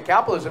laissez-faire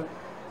capitalism,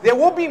 there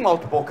will be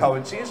multiple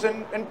currencies,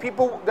 and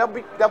people,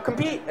 they'll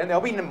compete, and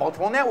there'll be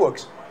multiple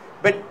networks.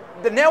 But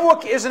the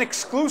network isn't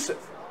exclusive,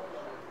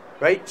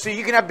 right? So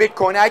you can have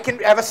Bitcoin. I can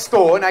have a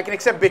store, and I can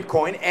accept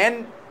Bitcoin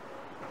and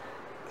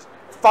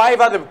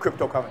 5 other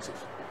cryptocurrencies.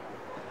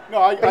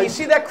 No, but you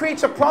see, that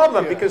creates a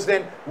problem, because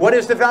then what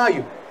is the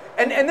value?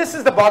 And this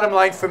is the bottom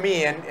line for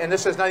me, and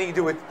this has nothing to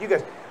do with you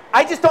guys.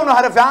 I just don't know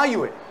how to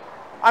value it.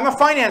 I'm a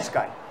finance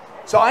guy.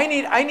 So I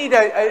need an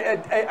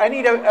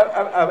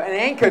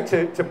anchor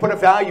to put a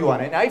value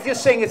on it. Now, if you're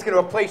saying it's going to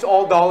replace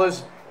all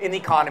dollars in the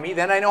economy,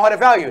 then I know how to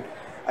value it.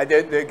 There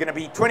are going to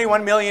be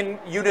 21 million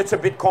units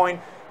of Bitcoin.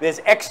 There's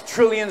X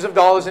trillions of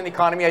dollars in the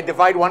economy. I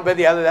divide one by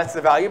the other. That's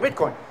the value of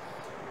Bitcoin.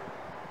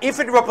 If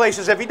it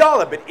replaces every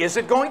dollar, but is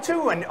it going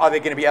to? And are there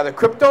going to be other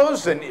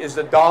cryptos? And is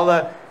the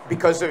dollar,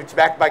 because it's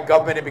backed by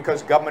government and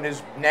because government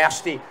is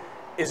nasty,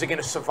 is it going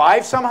to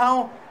survive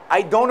somehow?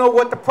 I don't know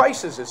what the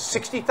price is. Is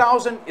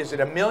 60,000? Is it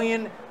 $1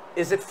 million?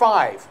 Is it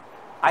 5?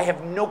 I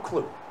have no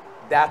clue.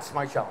 That's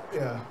my challenge.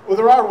 Yeah. Well,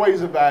 there are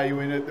ways of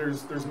valuing it.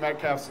 There's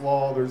Metcalfe's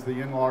law. There's the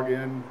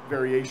n-log-n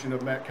variation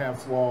of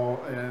Metcalfe's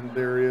law, and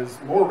there is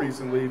more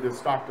recently the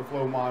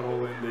stock-to-flow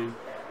model and the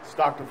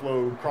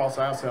stock-to-flow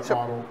cross-asset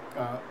model,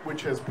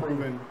 which has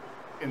proven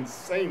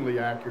insanely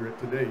accurate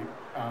to date.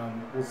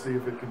 We'll see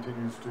if it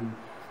continues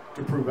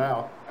to prove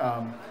out.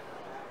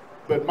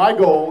 But my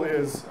goal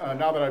is,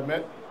 now that I've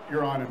met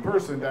Yaron in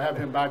person, to have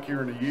him back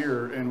here in a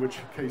year, in which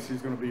case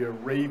he's going to be a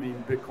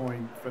raving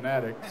Bitcoin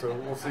fanatic. So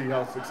we'll see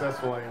how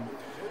successful I am.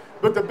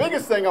 But the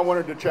biggest thing I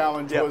wanted to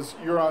challenge was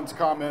Yaron's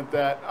comment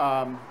that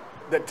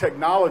that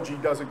technology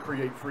doesn't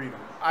create freedom.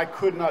 I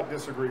could not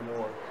disagree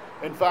more.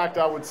 In fact,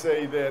 I would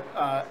say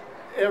that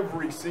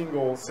every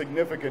single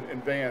significant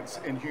advance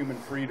in human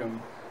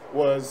freedom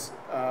was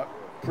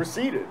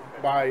preceded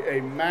by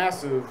a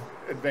massive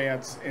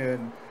advance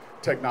in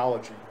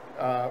technology,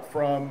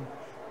 from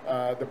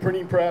the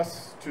printing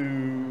press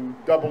to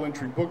double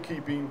entry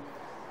bookkeeping.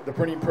 The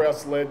printing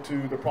press led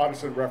to the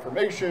Protestant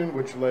Reformation,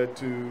 which led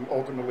to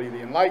ultimately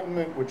the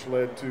Enlightenment, which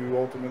led to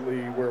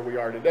ultimately where we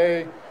are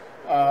today.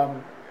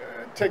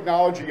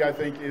 Technology, I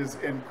think, is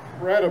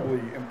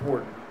incredibly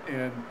important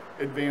in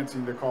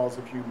advancing the cause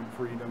of human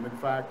freedom. In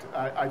fact,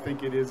 I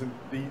think it is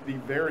the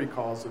very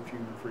cause of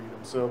human freedom.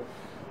 So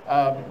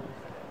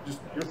just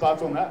your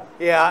thoughts on that?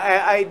 Yeah,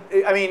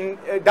 I mean,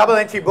 double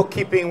entry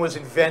bookkeeping was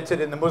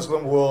invented in the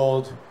Muslim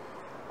world.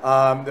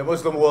 The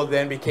Muslim world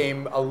then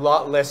became a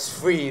lot less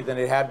free than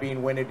it had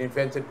been when it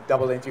invented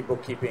double entry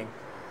bookkeeping.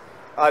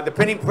 The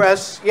printing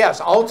press,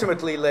 yes,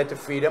 ultimately led to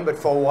freedom, but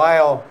for a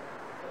while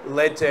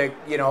led to,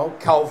 you know,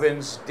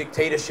 Calvin's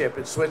dictatorship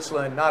in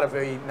Switzerland, not a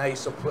very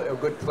nice or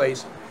good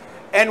place.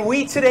 And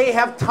we today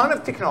have a ton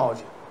of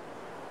technology.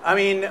 I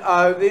mean,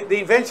 the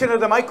invention of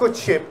the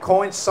microchip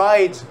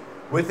coincides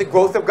with the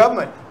growth of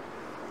government.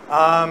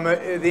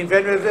 The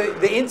invention of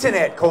the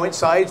internet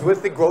coincides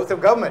with the growth of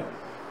government.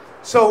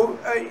 So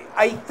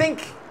I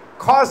think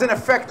cause and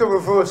effect are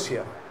reverse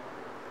here.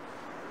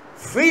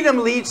 Freedom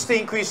leads to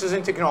increases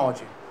in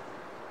technology.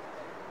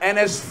 And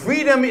as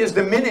freedom is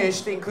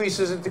diminished,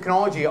 increases in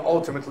technology are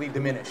ultimately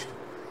diminished.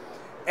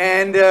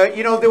 And,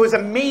 you know, there was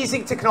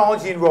amazing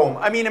technology in Rome.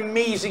 I mean,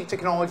 amazing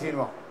technology in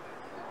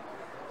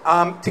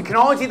Rome.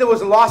 Technology that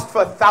was lost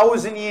for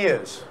 1,000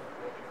 years.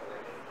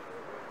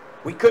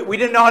 We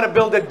didn't know how to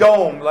build a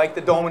dome like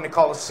the dome in the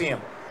Colosseum.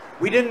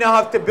 We didn't know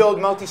how to build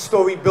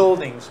multi-story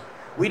buildings.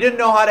 We didn't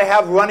know how to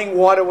have running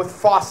water with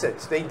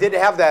faucets. They did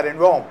have that in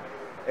Rome.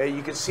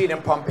 You can see it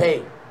in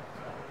Pompeii.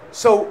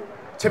 So,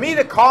 to me,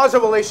 the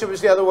causal relationship is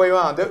the other way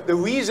around. The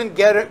reason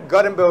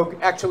Gutenberg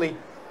actually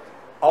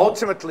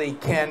ultimately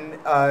can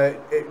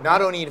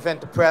not only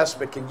invent the press,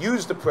 but can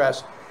use the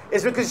press,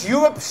 is because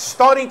Europe's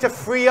starting to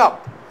free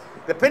up.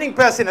 The printing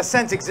press, in a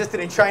sense, existed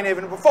in China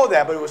even before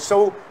that, but it was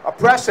so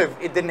oppressive,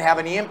 it didn't have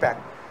any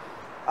impact.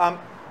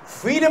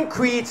 Freedom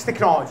creates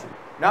technology,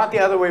 not the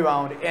other way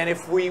around. And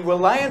if we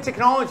rely on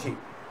technology,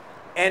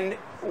 and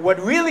what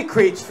really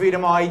creates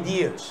freedom are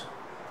ideas,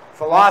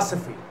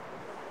 philosophy,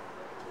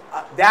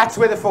 that's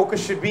where the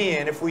focus should be.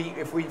 And if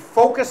we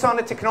focus on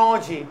the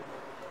technology,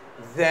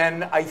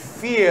 then I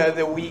fear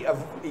that we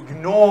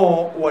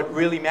ignore what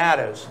really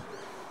matters,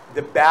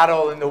 the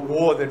battle and the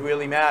war that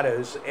really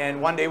matters.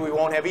 And one day we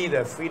won't have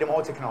either freedom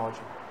or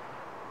technology.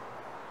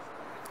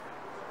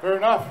 Fair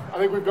enough. I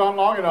think we've gone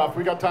long enough.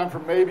 We got time for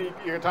you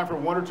got time for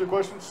one or two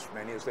questions? As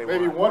many as they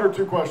maybe want. One or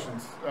two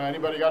questions.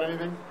 Anybody got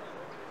anything?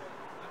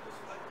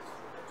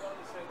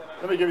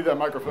 Let me give you that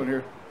microphone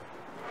here.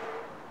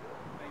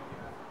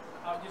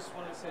 I just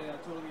want to say I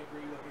totally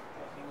agree with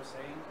what he was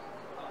saying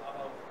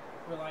about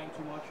relying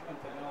too much on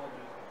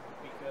technology,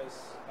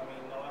 because, I mean,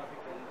 a lot of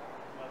people,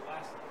 my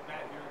last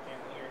bad hurricane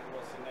here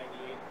was in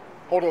 '98.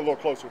 Hold it a little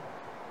closer.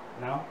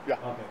 Now? Yeah.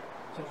 Okay.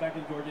 So back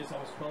in Georgia, I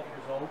was 12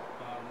 years old.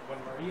 When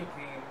Maria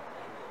came,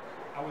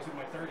 I was in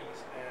my 30s,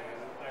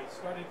 and I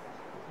started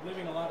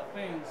living a lot of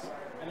things,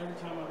 and every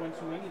time I went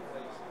to any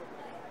place,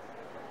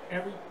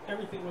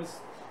 everything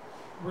was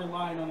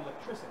relying on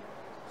electricity.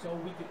 So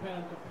we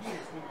depend on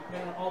computers, we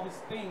depend on all these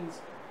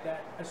things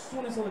that as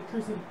soon as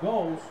electricity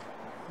goes,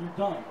 you're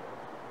done.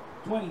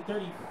 20,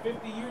 30,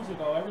 50 years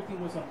ago, everything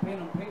was on pen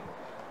and paper.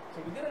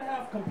 So we didn't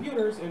have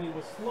computers and it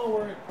was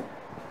slower,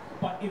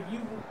 but if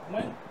you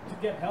went to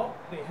get help,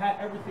 they had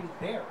everything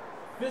there,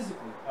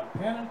 physically, on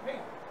pen and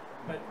paper.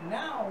 But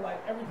now,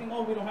 like everything,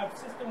 oh, we don't have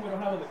system, we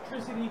don't have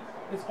electricity,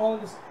 it's all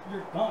this,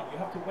 you're done. You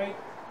have to wait.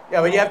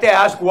 Yeah, but you have to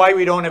ask why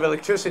we don't have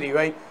electricity,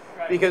 right?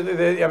 Because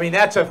I mean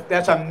that's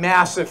a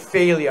massive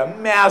failure,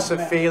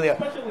 massive failure.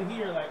 Especially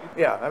here, like.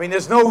 Yeah, I mean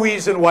there's no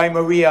reason why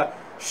Maria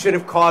should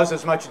have caused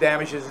as much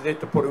damage as it did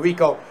to Puerto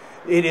Rico.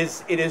 It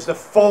is the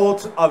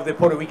fault of the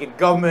Puerto Rican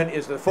government.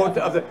 It's the fault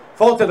of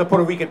the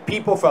Puerto Rican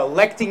people for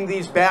electing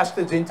these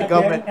bastards into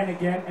government. And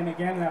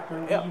again after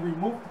you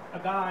removed a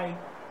guy.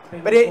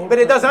 But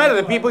it doesn't matter.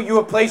 The people you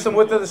replace them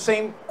with are the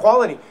same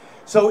quality.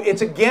 So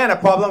it's again a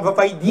problem of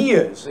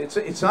ideas.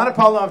 It's not a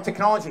problem of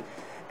technology.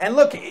 And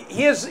look,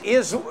 here's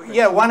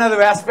one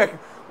other aspect.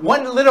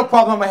 One little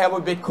problem I have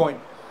with Bitcoin,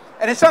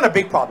 and it's not a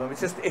big problem.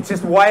 It's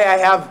just why I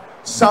have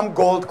some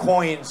gold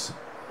coins,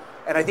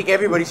 and I think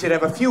everybody should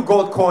have a few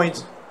gold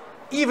coins,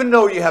 even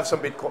though you have some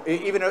Bitcoin,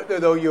 even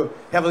though you're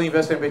heavily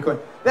invested in Bitcoin.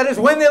 That is,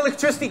 when the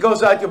electricity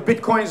goes out, your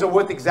Bitcoins are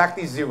worth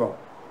exactly zero.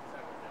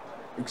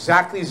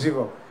 Exactly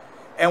zero.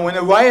 And when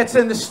the riots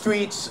in the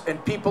streets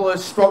and people are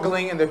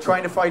struggling and they're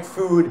trying to fight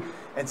food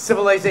and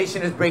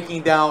civilization is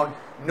breaking down,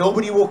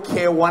 nobody will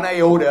care one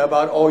iota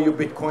about all your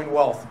Bitcoin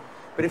wealth.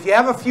 But if you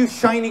have a few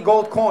shiny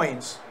gold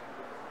coins,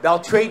 they'll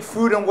trade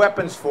food and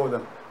weapons for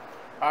them.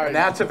 And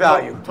that's a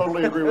value.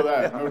 Totally agree with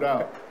that, no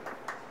doubt.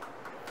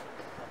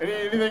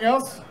 Anything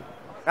else?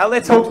 Now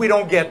let's hope we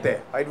don't get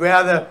there. I'd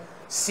rather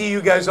see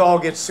you guys all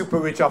get super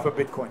rich off of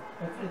Bitcoin.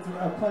 It's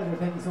a pleasure.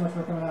 Thank you so much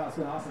for coming out. It's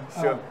been awesome.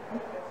 Sure.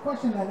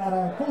 Question, and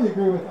I fully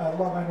agree with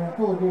Love, I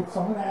fully agree with.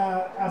 So I'm going to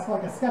ask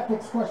like a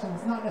skeptic's question.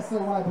 It's not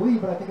necessarily what I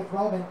believe, but I think it's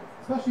relevant,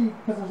 especially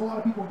because there's a lot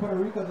of people in Puerto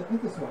Rico that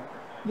think this way.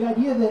 The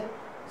idea that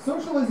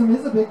socialism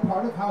is a big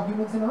part of how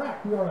humans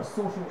interact. We are a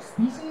social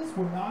species.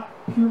 We're not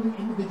purely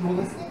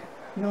individualistic.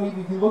 You know,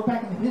 if you look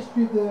back in the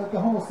history of the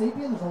Homo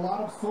sapien, there's a lot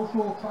of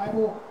social,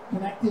 tribal,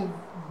 connective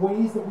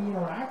ways that we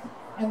interact.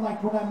 And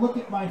like when I look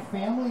at my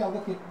family, I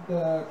look at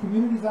the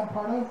communities I'm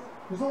part of,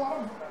 there's a lot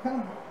of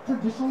kind of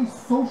traditionally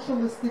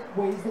socialistic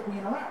ways that we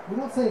interact. We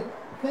don't say,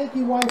 thank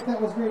you, wife, that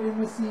was great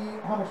intimacy,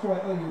 how much do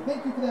I owe you?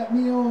 Thank you for that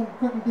meal and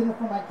cooking dinner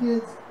for my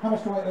kids, how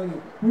much do I owe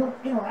you? We don't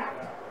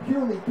interact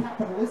purely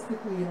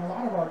capitalistically in a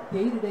lot of our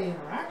day-to-day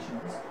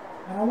interactions.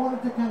 And I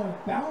wanted to kind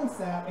of balance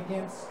that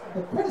against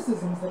the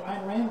criticisms that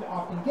Ayn Rand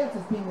often gets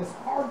as being this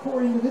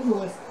hardcore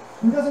individualist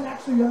who doesn't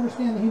actually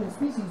understand the human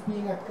species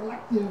being a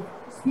collective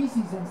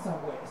species in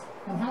some ways.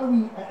 And how do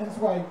we, and that's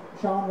why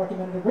Sean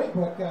recommended a great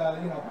book,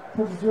 you know,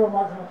 towards Zero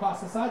Marginal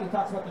Cost Society,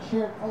 talks about the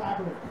shared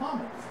collaborative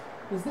commons.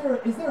 Is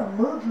there a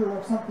merger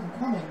of something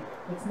coming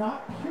that's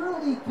not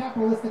purely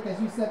capitalistic,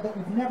 as you said, that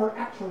we've never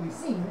actually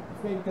seen,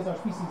 maybe because our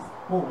species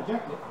will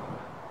reject it,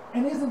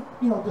 and isn't,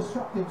 you know,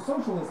 destructive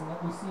socialism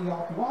that we see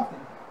all too often?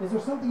 Is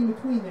there something in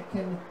between that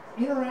can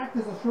interact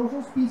as a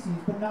social species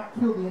but not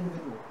kill the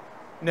individual?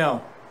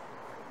 No.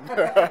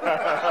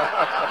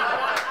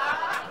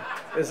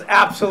 There's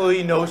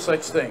absolutely no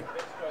such thing.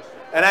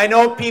 And I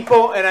know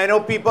people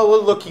are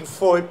looking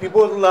for it.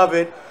 People would love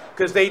it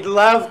because they'd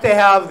love to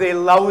have their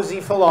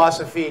lousy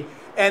philosophy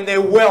and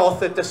their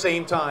wealth at the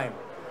same time.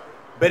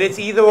 But it's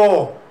either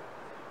or.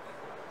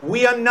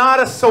 We are not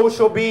a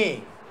social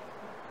being.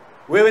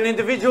 We're an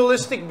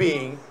individualistic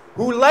being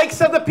who likes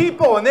other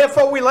people, and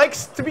therefore we like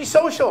to be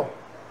social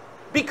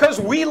because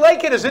we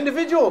like it as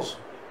individuals.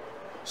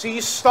 So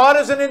you start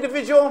as an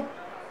individual,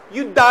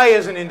 you die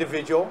as an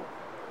individual,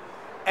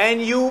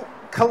 and you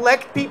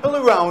collect people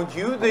around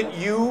you that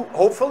you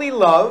hopefully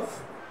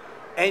love,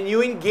 and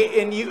you engage,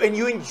 and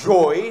you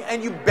enjoy,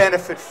 and you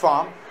benefit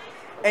from,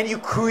 and you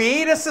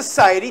create a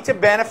society to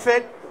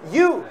benefit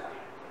you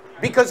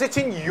because it's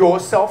in your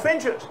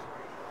self-interest.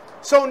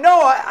 So no,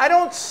 I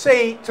don't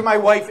say to my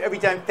wife every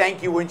time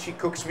thank you when she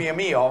cooks me a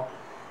meal,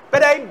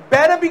 but I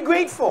better be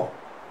grateful.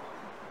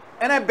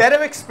 And I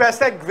better express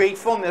that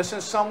gratefulness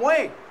in some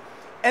way.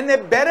 And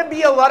there better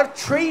be a lot of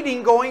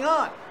trading going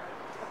on.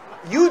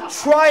 You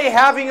try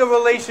having a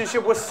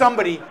relationship with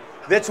somebody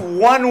that's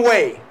one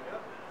way,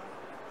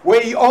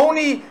 where you're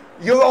only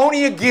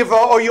a giver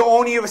or you're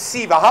only a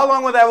receiver. How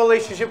long will that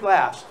relationship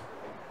last?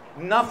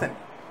 Nothing.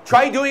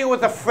 Try doing it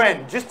with a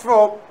friend just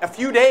for a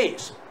few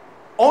days.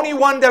 Only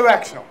one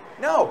directional.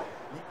 No.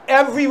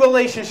 Every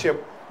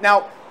relationship.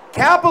 Now,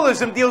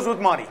 capitalism deals with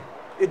money.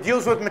 It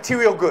deals with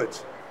material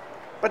goods.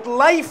 But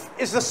life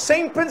is the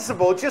same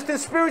principle, just in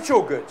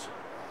spiritual goods.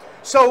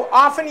 So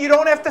often you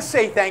don't have to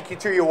say thank you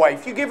to your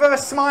wife. You give her a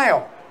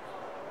smile,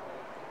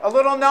 a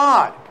little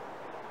nod,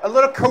 a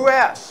little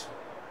caress.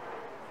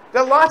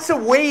 There are lots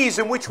of ways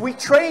in which we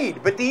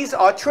trade, but these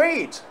are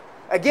trades.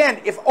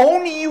 Again, if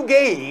only you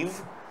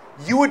gave,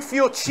 you would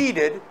feel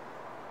cheated,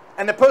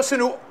 and the person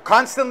who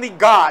constantly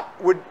got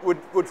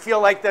would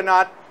feel like they're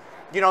not,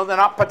 you know, they're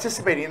not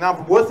participating, they're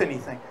not worth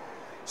anything.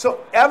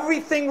 So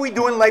everything we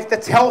do in life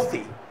that's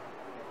healthy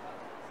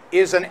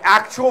is an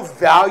actual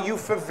value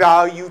for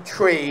value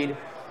trade,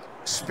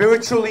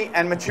 spiritually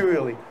and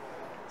materially.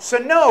 So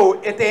no,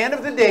 at the end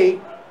of the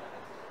day,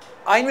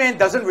 Ayn Rand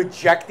doesn't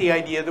reject the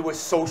idea that we're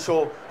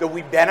social, that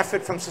we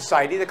benefit from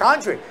society. The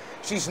contrary.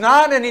 She's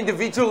not an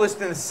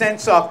individualist in the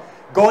sense of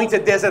going to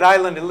desert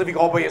island and living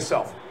all by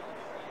yourself.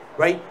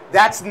 Right?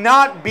 That's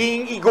not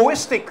being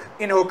egoistic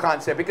in her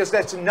concept, because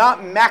that's not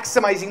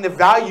maximizing the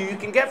value you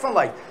can get from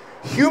life.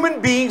 Human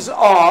beings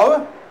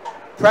are,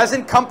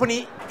 present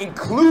company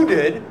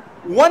included,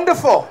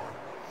 wonderful.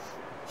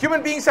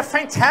 Human beings are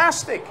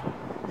fantastic.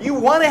 You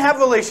want to have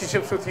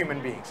relationships with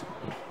human beings.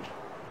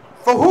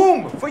 For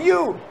whom? For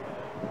you.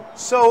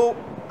 So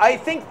I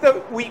think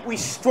that we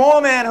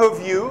strawman her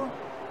view,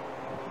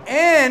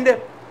 and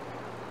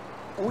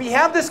we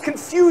have this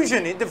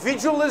confusion.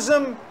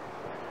 Individualism,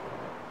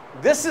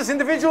 this is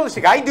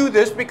individualistic. I do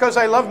this because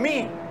I love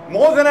me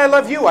more than I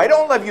love you. I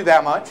don't love you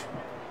that much.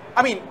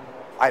 I mean,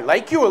 I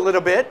like you a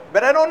little bit,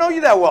 but I don't know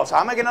you that well, so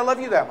how am I going to love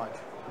you that much?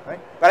 Right?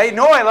 But I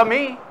know I love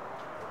me.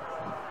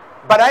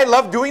 But I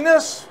love doing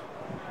this,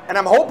 and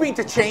I'm hoping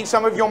to change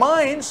some of your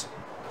minds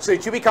so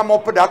that you become more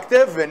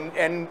productive,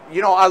 and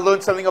you know, I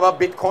learned something about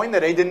Bitcoin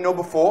that I didn't know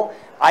before.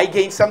 I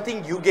gained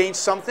something, you gained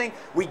something.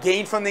 We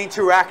gained from the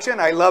interaction.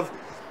 I love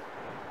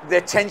the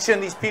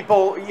attention these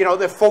people, you know,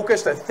 they're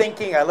focused, they're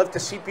thinking. I love to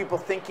see people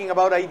thinking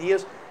about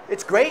ideas.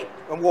 It's great,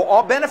 and we're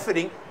all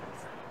benefiting,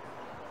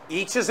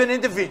 each as an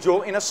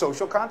individual in a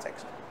social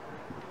context.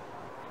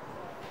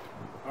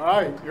 All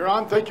right,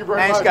 Yaron, thank you very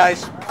much.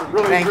 Thanks, guys.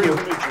 Really Thank you.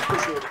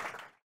 Appreciate it.